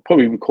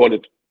call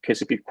it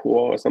KCP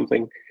core or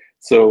something.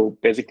 So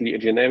basically a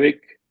generic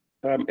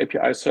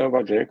API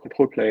server, generic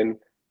control plane,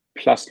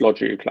 plus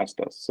logical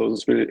clusters. So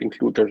this will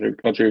include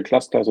logical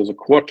clusters, so the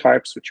core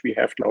types, which we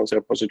have now in the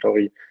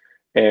repository,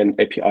 and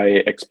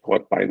API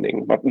export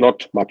binding, but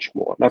not much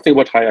more. Nothing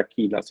about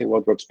hierarchy, nothing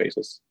about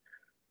workspaces.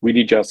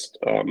 Really just,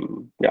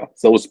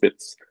 those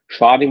bits.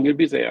 Sharding will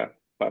be there,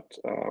 but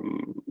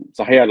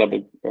the higher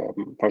level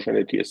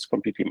functionality is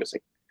completely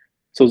missing.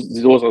 So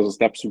those are the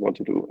steps we want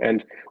to do.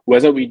 And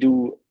whether we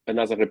do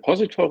another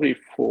repository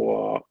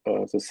for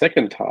the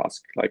second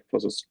task, like for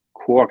this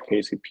core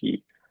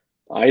KCP,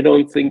 I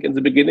don't think in the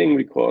beginning,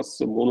 because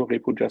the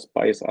monorepo just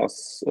buys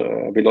us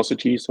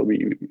velocity. So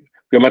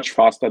we're much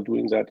faster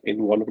doing that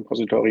in one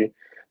repository,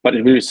 but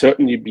it will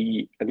certainly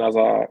be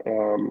another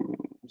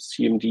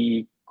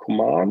CMD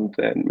command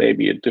and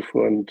maybe a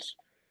different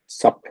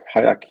sub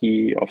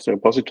hierarchy of the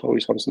repository,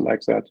 something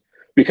like that.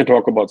 We can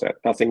talk about that.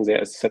 Nothing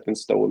there is set in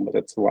stone, but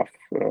it's a rough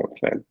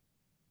plan.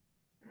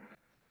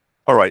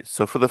 All right.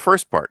 So for the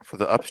first part, for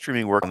the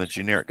upstreaming work on the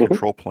generic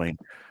control plane,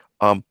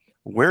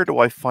 where do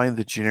I find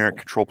the generic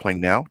control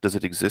plane now? Does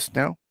it exist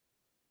now?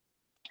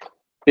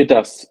 It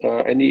does.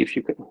 Andy, if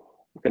you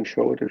can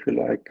show it if you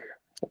like.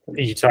 Are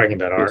you talking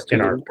about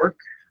in our work?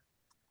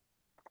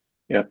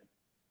 Yeah.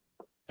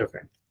 Okay.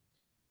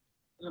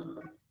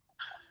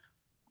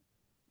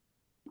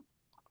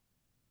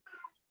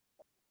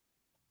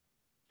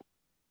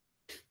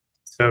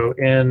 So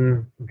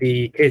in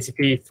the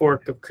KCP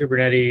fork of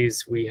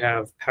Kubernetes, we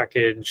have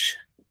package,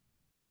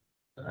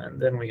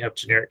 and then we have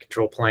generic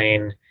control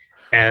plane.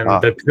 And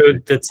the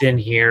code that's in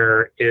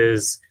here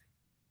is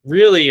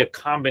really a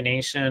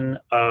combination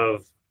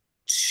of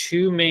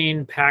two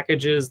main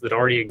packages that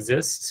already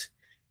exist,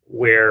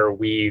 where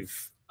we've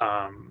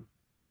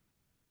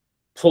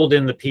pulled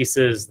in the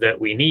pieces that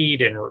we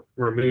need and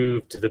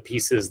removed the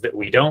pieces that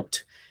we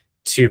don't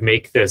to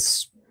make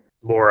this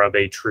more of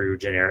a true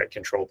generic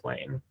control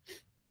plane.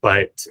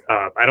 But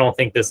I don't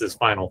think this is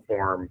final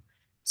form.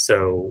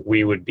 So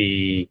we would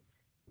be,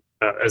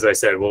 as I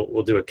said,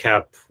 we'll do a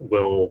CAP.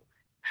 We'll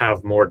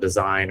have more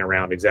design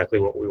around exactly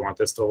what we want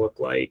this to look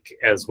like,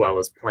 as well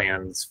as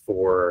plans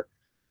for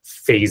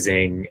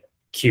phasing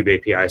Kube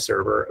API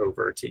server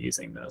over to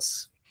using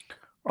this.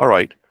 All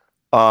right.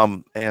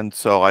 And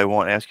so I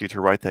won't ask you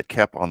to write that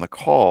CAP on the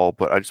call,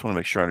 but I just want to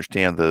make sure I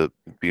understand the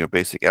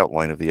basic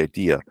outline of the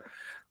idea.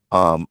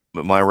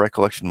 My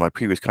recollection, my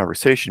previous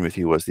conversation with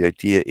you was the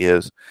idea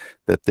is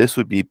that this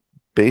would be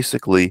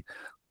basically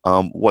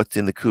what's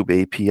in the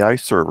Kube API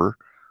server,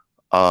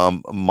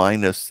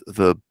 minus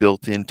the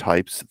built-in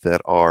types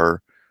that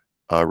are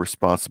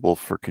responsible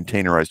for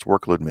containerized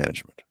workload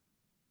management.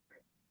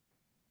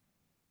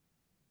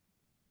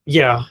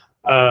 Yeah,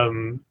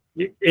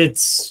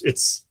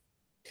 it's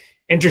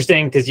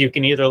interesting because you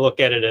can either look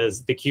at it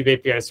as the Kube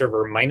API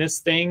server minus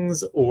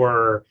things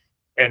or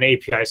an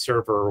API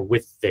server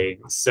with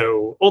things.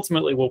 So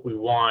ultimately what we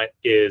want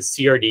is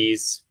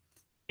CRDs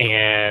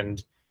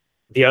and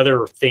the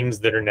other things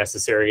that are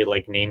necessary,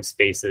 like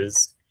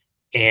namespaces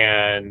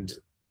and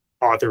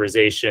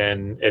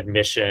authorization,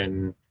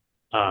 admission,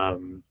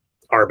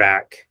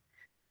 RBAC,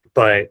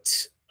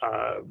 but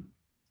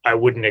I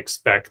wouldn't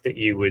expect that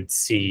you would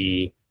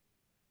see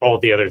all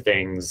the other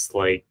things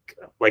like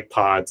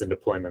pods and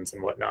deployments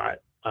and whatnot.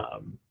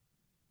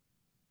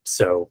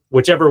 So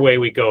whichever way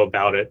we go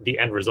about it, the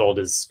end result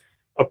is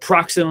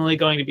approximately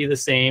going to be the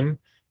same,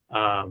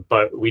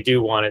 but we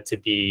do want it to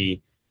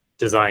be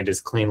designed as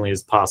cleanly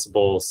as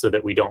possible so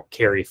that we don't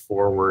carry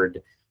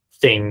forward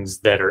things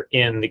that are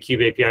in the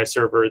Kube API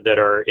server that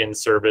are in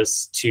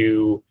service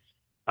to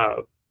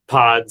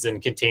pods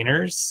and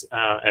containers,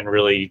 and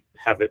really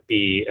have it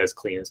be as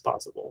clean as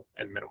possible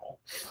and minimal.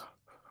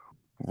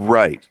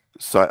 Right.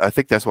 So I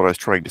think that's what I was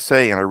trying to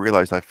say, and I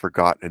realized I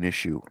forgot an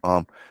issue.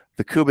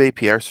 The Kube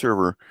API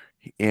server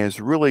has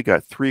really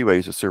got three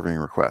ways of serving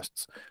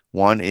requests.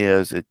 One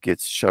is it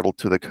gets shuttled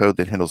to the code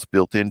that handles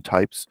built-in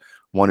types.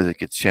 One is it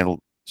gets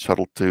shuttled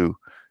to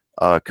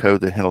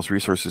code that handles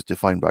resources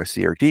defined by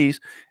CRDs.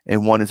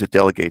 And one is it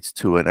delegates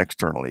to an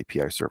external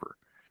API server.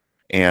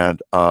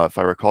 And if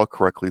I recall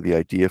correctly, the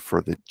idea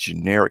for the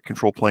generic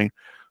control plane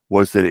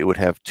was that it would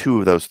have two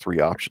of those three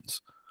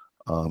options,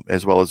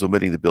 as well as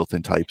omitting the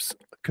built-in types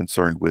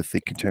concerned with the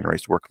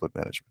containerized workload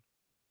management.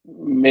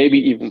 Maybe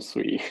even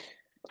three.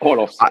 All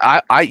of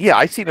them. Yeah,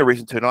 I see no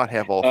reason to not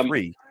have all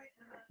three.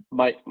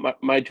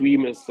 My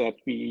dream is that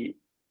we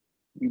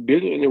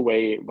build it in a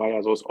way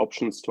via those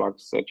option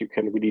structs that you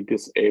can really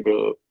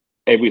disable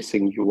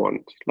everything you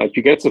want. Like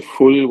you get the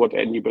full, what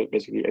Andy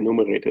basically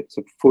enumerated,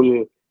 the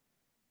full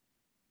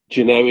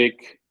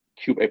generic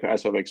Kube API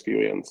server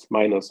experience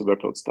minus the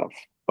workload stuff.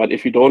 But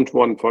if you don't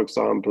want, for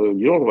example,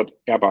 you don't want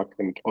RBAC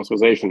and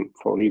authorization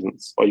for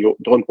reasons, or you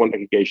don't want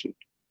aggregation,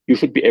 you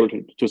should be able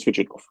to switch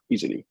it off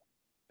easily.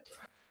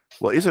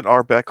 Well, isn't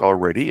RBAC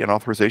already an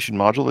authorization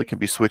module that can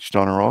be switched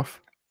on or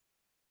off?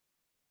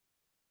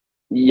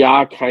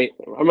 Yeah,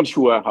 I'm not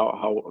sure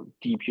how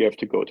deep you have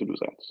to go to do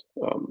that.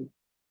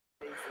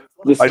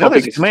 I know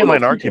there's a command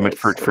line argument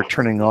for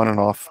turning on and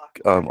off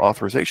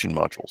authorization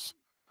modules.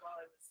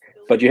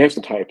 But you have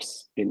the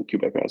types in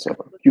Kube API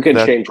server. You can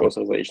change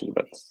authorization,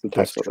 but the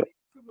types of it.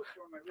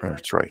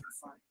 That's right.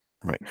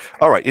 Right.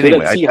 All right. So anyway,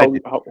 let's see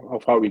how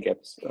far we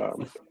get.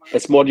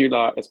 As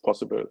modular as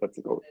possible. That's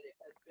the goal.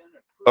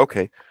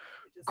 Okay.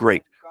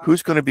 Great.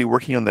 Who's going to be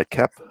working on that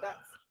KEP?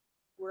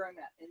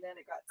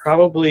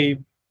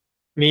 Probably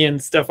me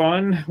and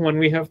Stefan when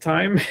we have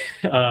time.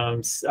 I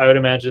would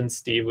imagine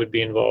Steve would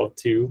be involved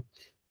too.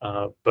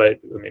 But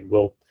I mean,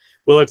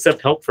 we'll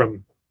accept help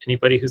from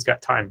anybody who's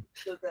got time.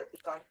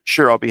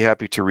 Sure, I'll be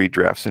happy to read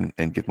drafts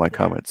and give my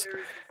comments.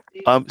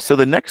 So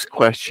the next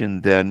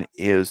question then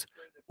is,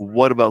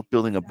 what about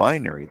building a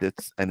binary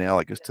that's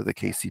analogous to the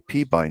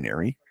KCP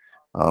binary,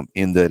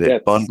 in that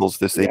it bundles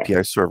this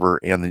API server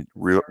and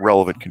the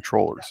relevant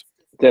controllers?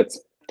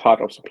 That's part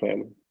of the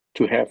plan,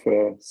 to have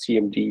a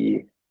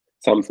CMD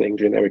something,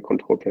 generic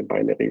control plane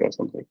binary or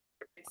something.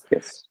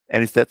 Yes.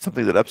 And is that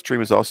something that Upstream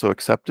has also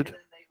accepted,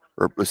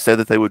 or said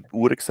that they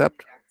would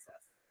accept?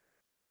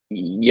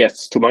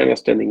 Yes, to my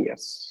understanding,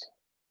 yes.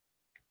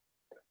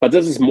 But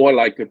this is more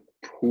like a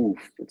proof.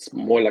 It's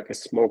more like a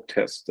smoke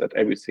test that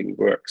everything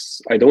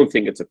works. I don't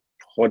think it's a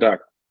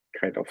product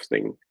kind of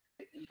thing.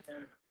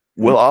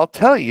 Well, I'll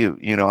tell you,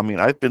 I mean,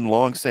 I've been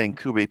long saying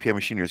Kube API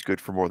Machinery is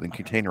good for more than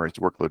containerized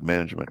workload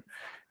management.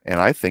 And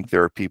I think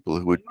there are people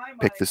who would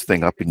pick this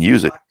thing up and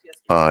use it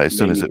as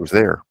soon as it was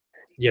there.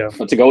 Yeah.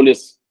 But the goal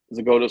is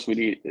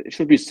really, it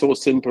should be so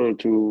simple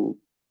to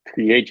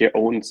create your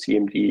own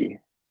CMD,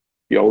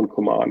 your own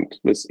command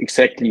with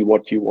exactly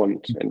what you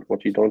want and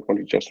what you don't want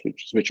to just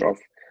switch off.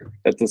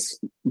 That this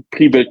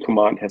pre-built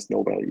command has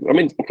no value. I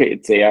mean, okay,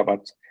 it's there,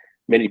 but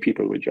many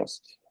people will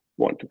just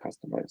want to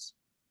customize.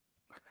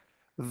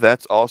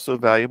 That's also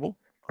valuable.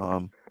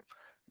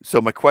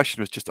 So my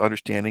question was just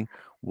understanding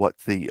what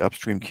the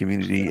Upstream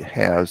community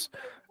has,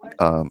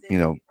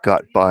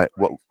 got by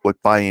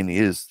what buy-in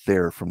is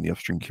there from the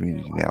Upstream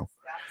community now,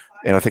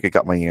 and I think I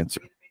got my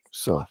answer.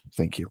 So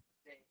thank you.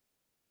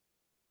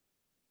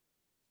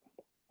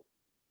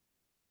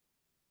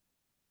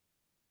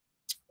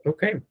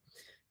 Okay.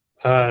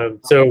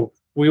 So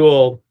we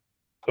will,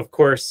 of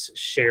course,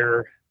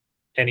 share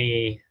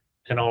any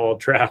and all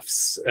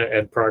drafts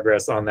and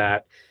progress on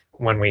that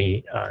when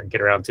we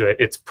get around to it.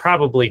 It's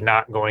probably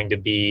not going to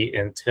be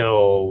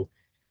until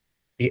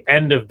the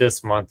end of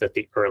this month at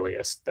the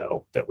earliest,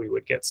 though, that we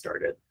would get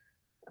started.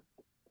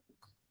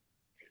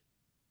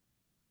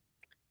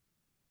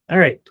 All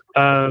right.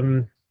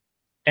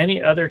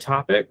 Any other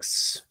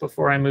topics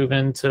before I move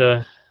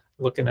into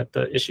looking at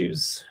the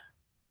issues?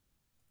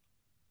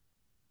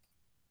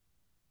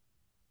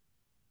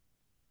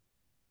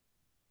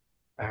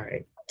 All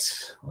right,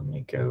 let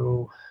me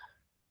go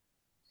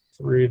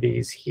through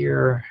these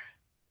here.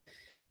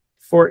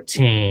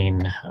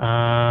 14.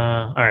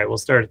 All right, we'll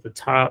start at the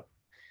top.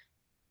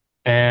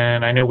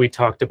 And I know we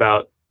talked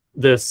about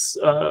this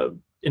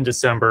in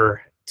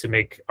December to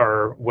make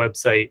our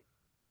website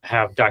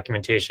have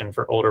documentation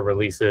for older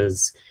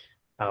releases.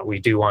 we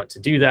do want to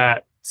do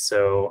that.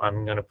 So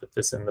I'm going to put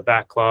this in the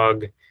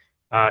backlog.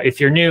 If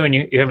you're new and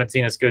you haven't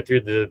seen us go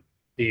through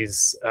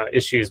these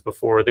issues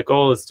before, the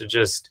goal is to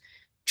just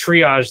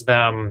triage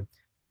them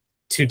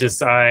to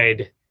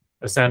decide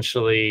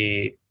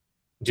essentially,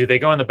 do they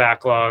go in the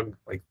backlog?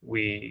 Like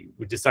we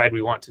decide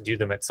we want to do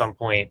them at some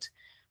point,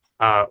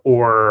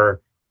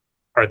 or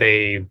are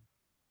they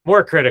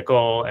more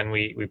critical and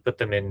we put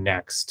them in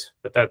next?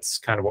 But that's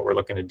kind of what we're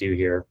looking to do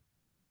here.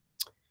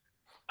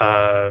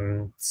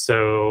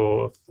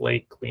 So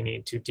flake we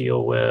need to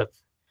deal with.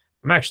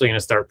 I'm actually going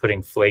to start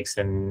putting flakes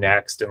in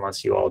next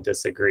unless you all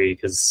disagree,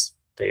 because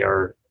they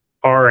are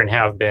and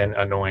have been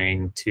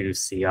annoying to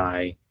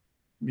CI.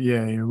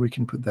 Yeah, we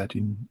can put that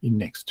in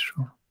next,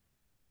 sure.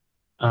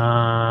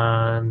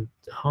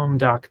 Home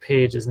doc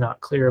page is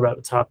not clear about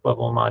the top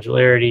level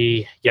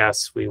modularity.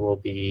 Yes, we will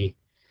be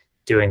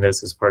doing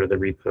this as part of the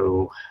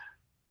repo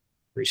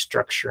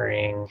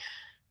restructuring.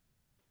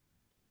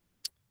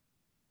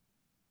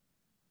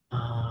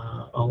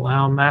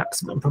 Allow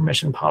maximum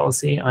permission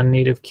policy on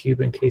native cube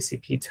and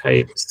KCP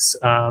types.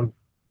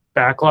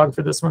 Backlog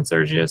for this one,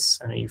 Sergius?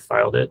 I know you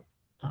filed it.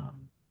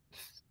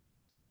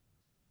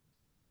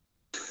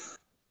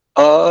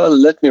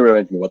 Let me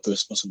remind me what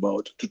this was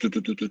about.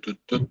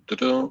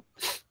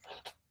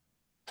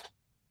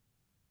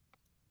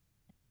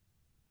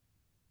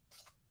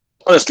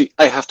 Honestly,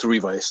 I have to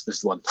revise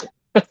this one.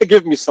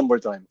 Give me some more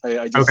time.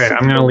 I just okay,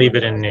 I'm going to leave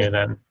it in new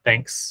then.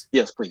 Thanks.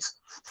 Yes, please.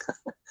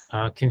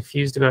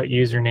 Confused about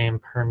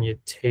username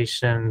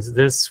permutations.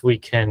 This we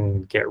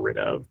can get rid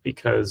of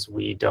because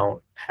we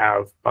don't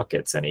have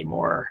buckets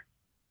anymore,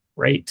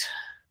 right?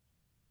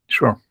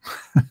 Sure.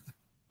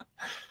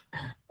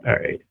 All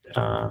right.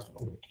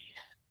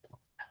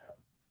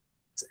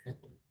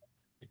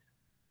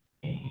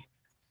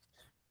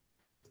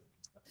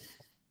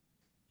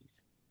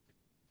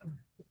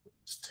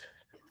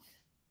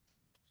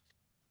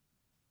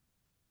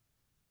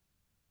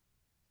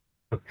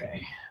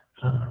 Okay.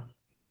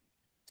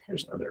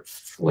 Here's another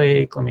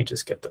flake. Let me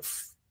just get the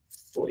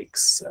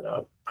flakes set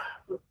up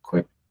real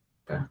quick.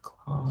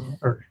 Backlog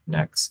or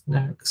next.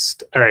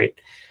 All right.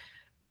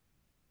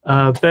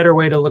 Better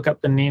way to look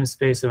up the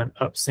namespace of an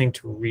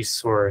upsynced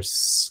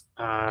resource.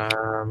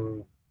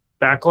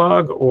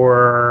 Backlog,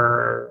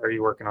 or are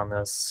you working on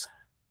this?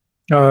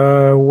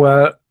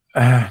 Well,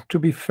 to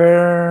be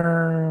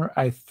fair,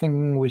 I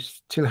think we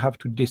still have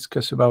to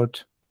discuss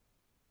about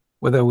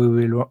whether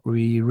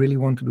we really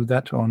want to do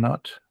that or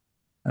not.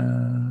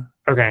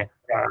 Okay.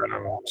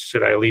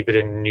 Should I leave it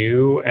in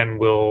new and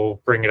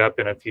we'll bring it up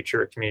in a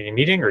future community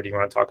meeting, or do you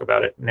want to talk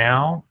about it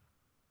now?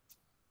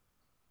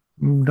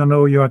 Don't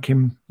know,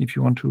 Joachim, if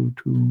you want to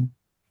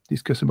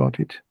discuss about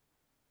it.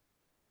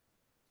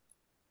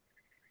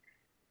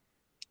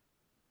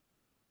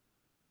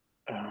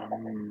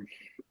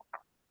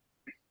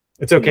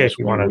 It's okay yes, if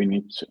you want to. We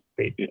need to.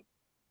 Wait.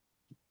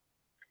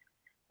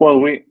 Well,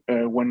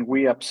 when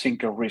we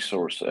upsync a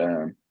resource,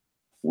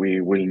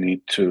 we will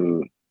need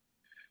to.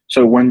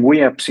 So when we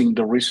upsync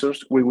the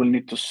resource, we will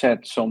need to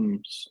set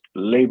some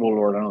label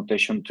or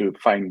annotation to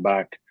find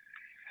back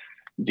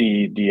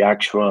the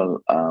actual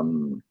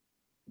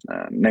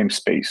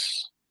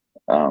namespace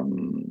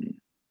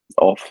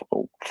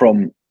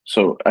from.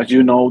 So as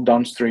you know,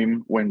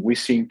 downstream, when we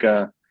sync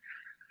a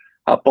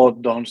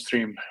pod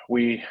downstream,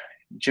 we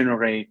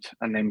generate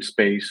a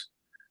namespace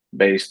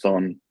based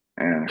on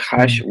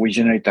hash. We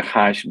generate a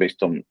hash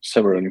based on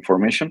several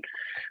information,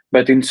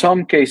 but in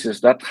some cases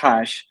that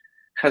hash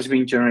has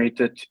been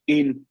generated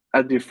in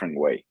a different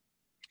way.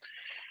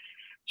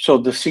 So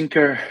the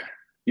syncer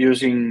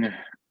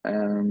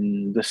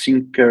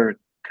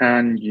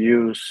can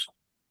use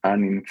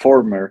an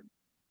informer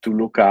to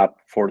look up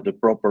for the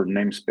proper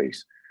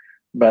namespace.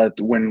 But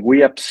when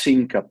we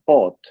upsync a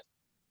pod,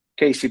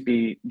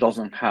 KCP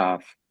doesn't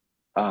have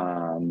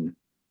an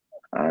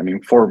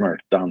informer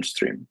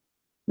downstream.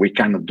 We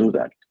cannot do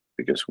that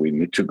because we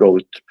need to go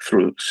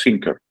through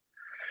syncer.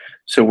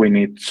 So we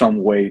need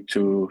some way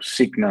to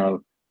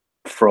signal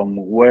from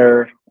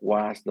where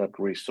was that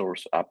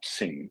resource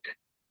upsync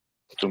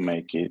to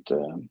make it,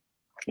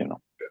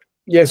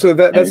 Yeah, so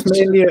that's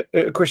mainly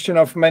a question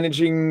of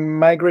managing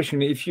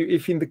migration. If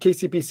in the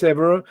KCP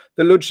server,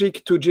 the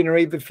logic to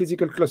generate the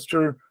physical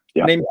cluster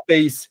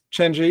namespace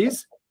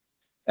changes,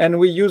 and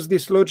we use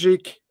this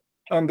logic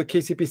on the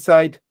KCP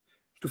side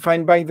to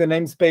find back the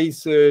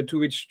namespace to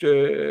which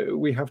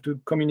we have to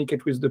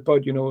communicate with the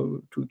pod,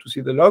 to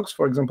see the logs,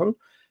 for example,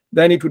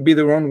 then it would be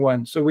the wrong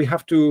one. So we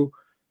have to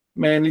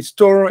mainly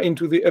store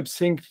into the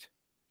upsynced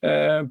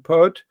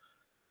pod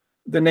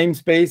the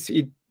namespace,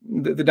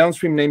 the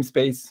downstream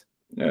namespace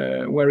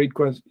where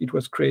it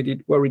was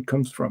created, where it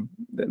comes from.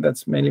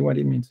 That's mainly what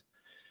it means.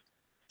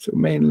 So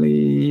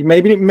mainly,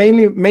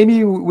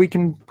 maybe we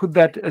can put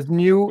that as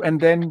new and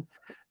then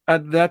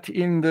add that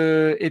in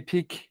the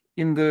epic,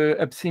 in the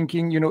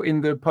upsyncing,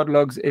 in the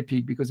podlogs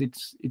epic, because it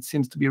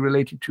seems to be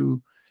related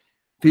to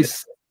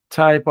this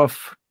type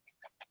of,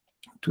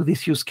 to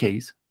this use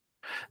case.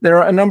 There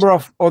are a number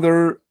of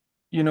other,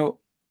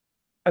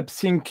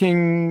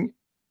 upsyncing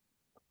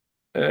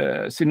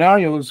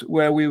scenarios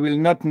where we will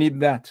not need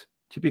that.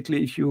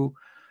 Typically, if you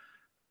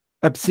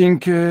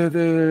upsync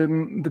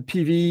the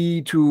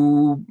PV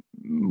to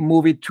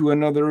move it to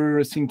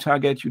another sync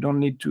target, you don't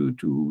need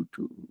to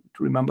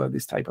remember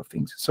this type of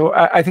things. So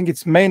I think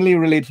it's mainly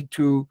related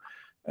to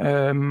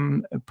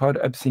pod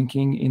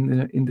upsyncing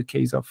in the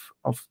case of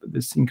the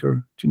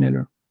syncer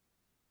tunneler,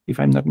 if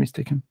I'm not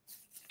mistaken.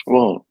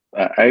 Well,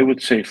 I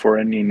would say for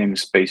any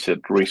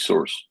namespaced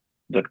resource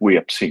that we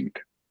upsync,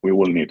 we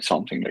will need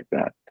something like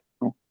that.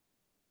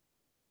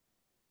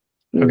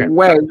 Okay.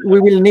 Well, we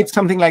will need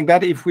something like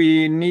that if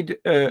we need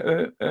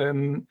a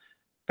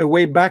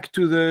way back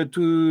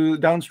to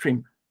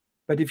downstream.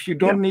 But if you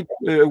don't need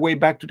a way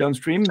back to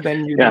downstream,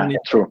 then you don't need.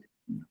 True.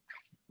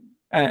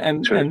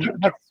 And True.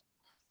 that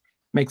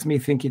makes me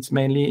think it's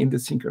mainly in the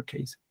syncer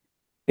case,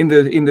 in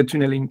the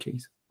tunneling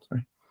case.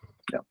 Sorry.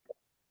 Yeah.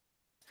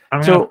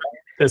 I'm going to put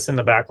this in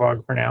the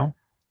backlog for now.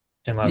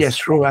 Yes,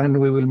 sure, and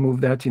we will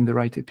move that in the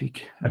right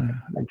epic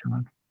later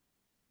on.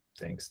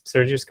 Thanks.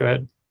 Sergius, go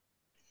ahead.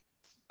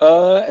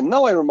 And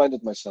now I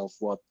reminded myself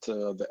what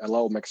the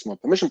allow maximum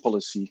permission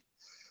policy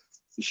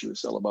issue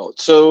is all about.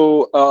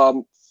 So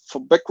for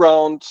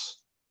background,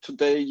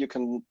 today you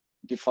can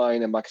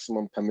define a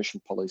maximum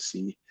permission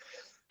policy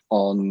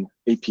on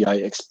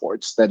API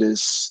exports. That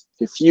is,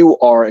 if you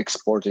are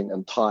exporting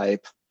a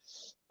type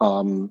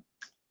and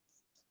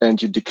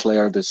you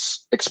declare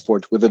this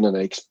export within an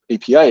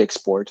API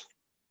export,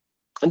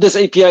 and this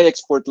API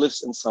export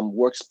lives in some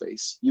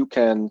workspace, you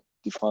can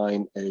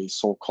define a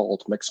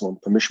so-called maximum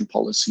permission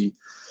policy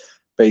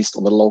based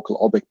on the local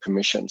object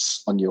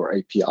permissions on your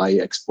API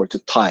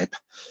exported type.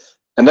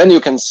 And then you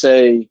can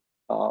say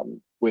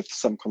with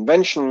some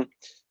convention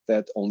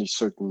that only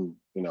certain,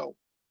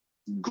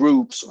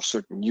 groups or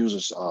certain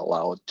users are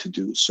allowed to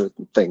do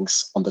certain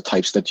things on the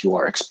types that you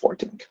are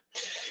exporting.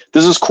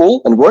 This is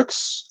cool and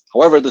works.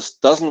 However, this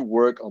doesn't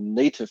work on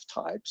native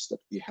types that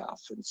we have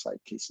inside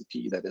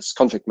KCP, that is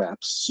config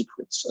maps,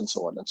 secrets, and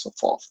so on and so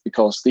forth,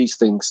 because these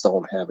things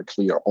don't have a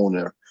clear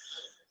owner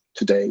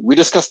today. We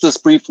discussed this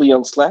briefly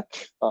on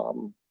Slack,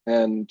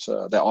 and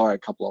there are a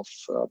couple of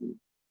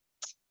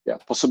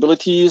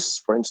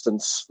possibilities. For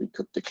instance, we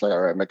could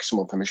declare a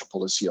maximum permission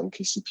policy on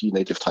KCP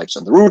native types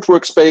in the root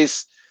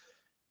workspace,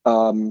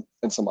 and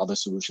some other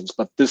solutions.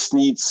 But this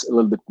needs a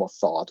little bit more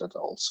thought and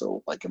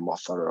also like a more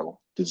thorough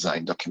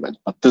design document.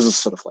 But this is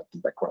sort of like the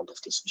background of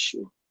this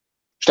issue.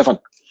 Stefan.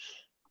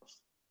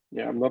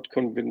 Yeah, I'm not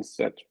convinced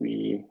that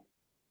we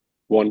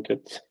want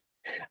it.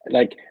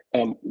 Like,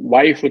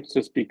 why should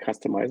this be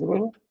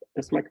customizable?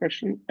 Is my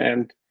question.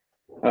 And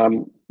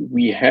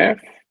we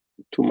have,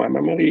 to my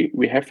memory,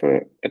 we have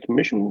a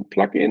admission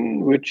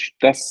plugin which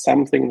does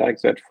something like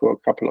that for a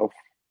couple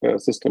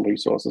of system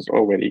resources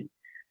already.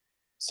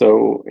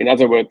 So in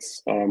other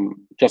words,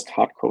 just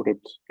hard-coded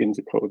in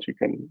the code, you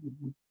can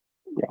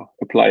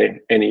apply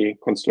any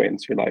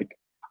constraints you like.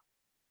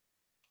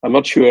 I'm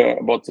not sure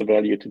about the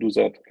value to do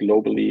that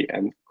globally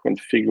and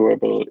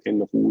configurable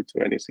in root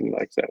or anything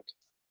like that.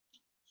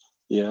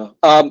 Yeah,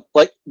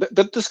 like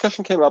the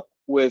discussion came up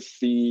with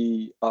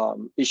the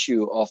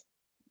issue of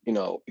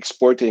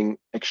exporting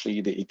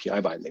actually the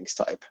API bindings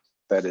type.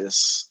 That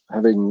is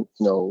having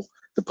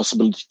the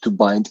possibility to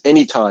bind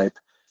any type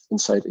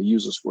inside a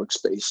user's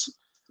workspace.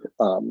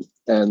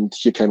 And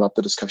here came up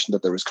the discussion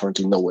that there is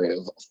currently no way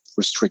of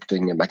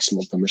restricting a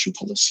maximum permission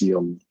policy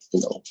on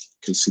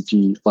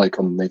KCP, like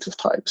on native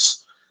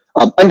types.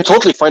 I'm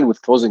totally fine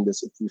with closing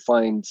this if we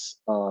find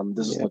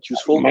this is not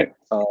useful.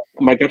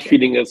 My gut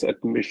feeling is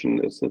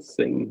admission is a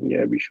thing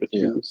here we should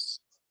use.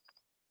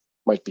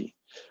 Might be.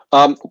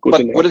 But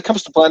when it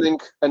comes to planning,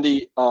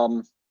 Andy,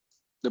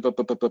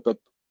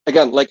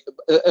 again, like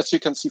as you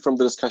can see from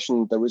the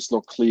discussion, there is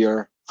no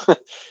clear,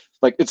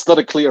 like it's not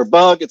a clear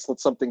bug. It's not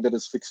something that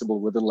is fixable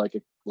within like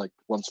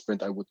one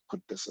sprint. I would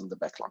put this in the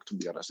backlog, to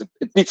be honest.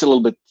 It needs a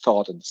little bit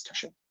thought and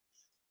discussion.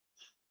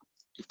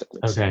 If that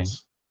makes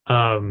sense.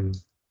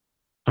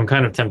 I'm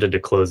kind of tempted to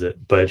close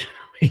it, but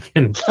we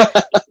can.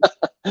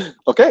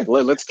 Okay,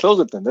 let's close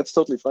it then. That's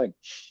totally fine.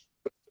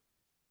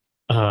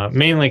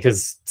 Mainly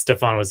because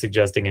Stefan was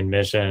suggesting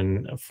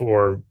admission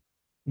for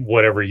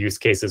whatever use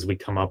cases we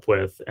come up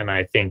with. And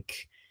I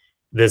think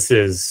this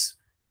is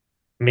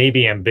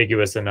maybe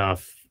ambiguous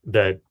enough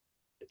that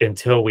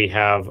until we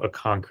have a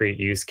concrete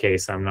use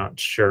case, I'm not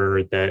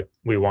sure that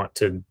we want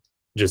to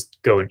just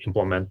go and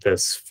implement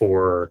this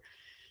for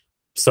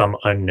some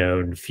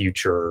unknown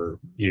future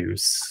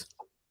use.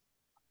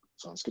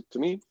 Sounds good to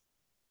me.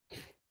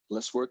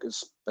 Less work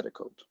is better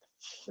code.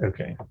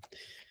 Okay.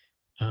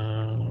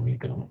 We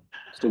don't.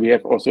 So we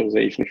have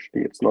authorization.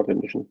 It's not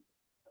admission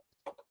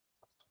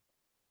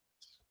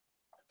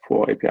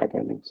for API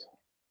bindings.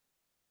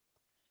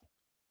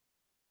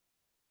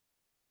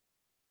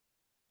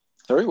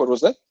 Sorry, what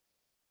was that?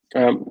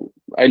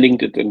 I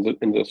linked it in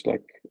the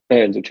Slack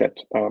in the chat.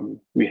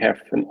 We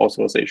have an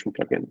authorization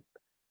plugin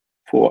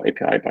for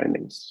API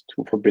bindings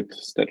to forbid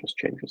status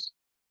changes.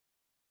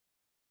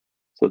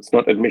 So it's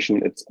not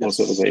admission; it's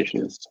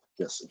authorization.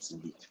 Yes, it's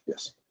indeed.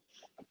 Yes,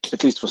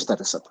 at least for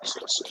status sub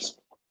resources.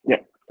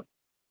 Yeah.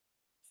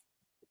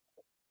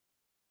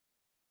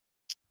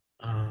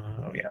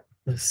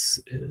 this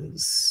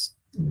is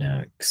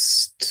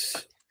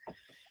next.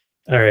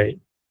 All right.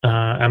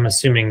 I'm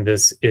assuming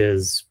this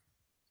is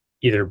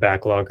either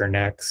backlog or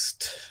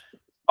next.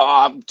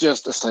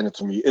 Just assign it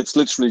to me. It's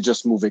literally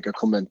just moving a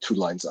comment 2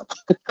 lines up.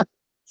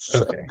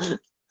 So, Okay.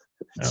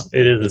 No,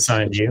 it is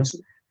assigned to you.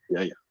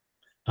 Yeah, yeah.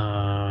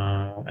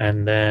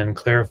 And then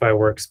clarify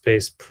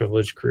workspace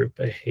privilege group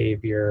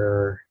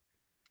behavior.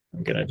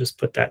 I'm gonna just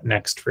put that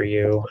next for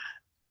you.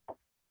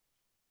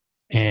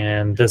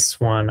 And this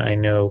one I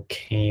know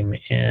came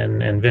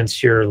in, and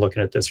Vince, you're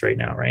looking at this right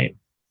now, right?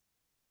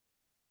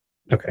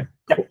 Okay,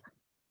 cool.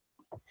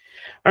 All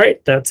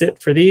right, that's it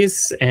for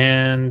these,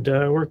 and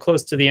we're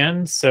close to the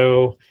end.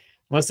 So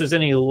unless there's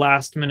any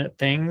last minute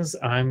things,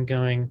 I'm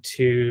going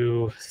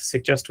to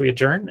suggest we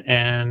adjourn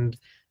and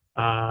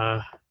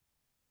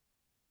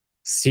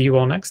see you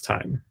all next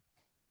time.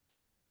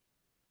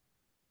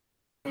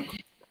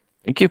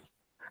 Thank you.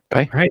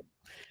 Bye. All right,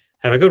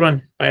 have a good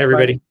one. Bye,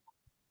 everybody. Bye.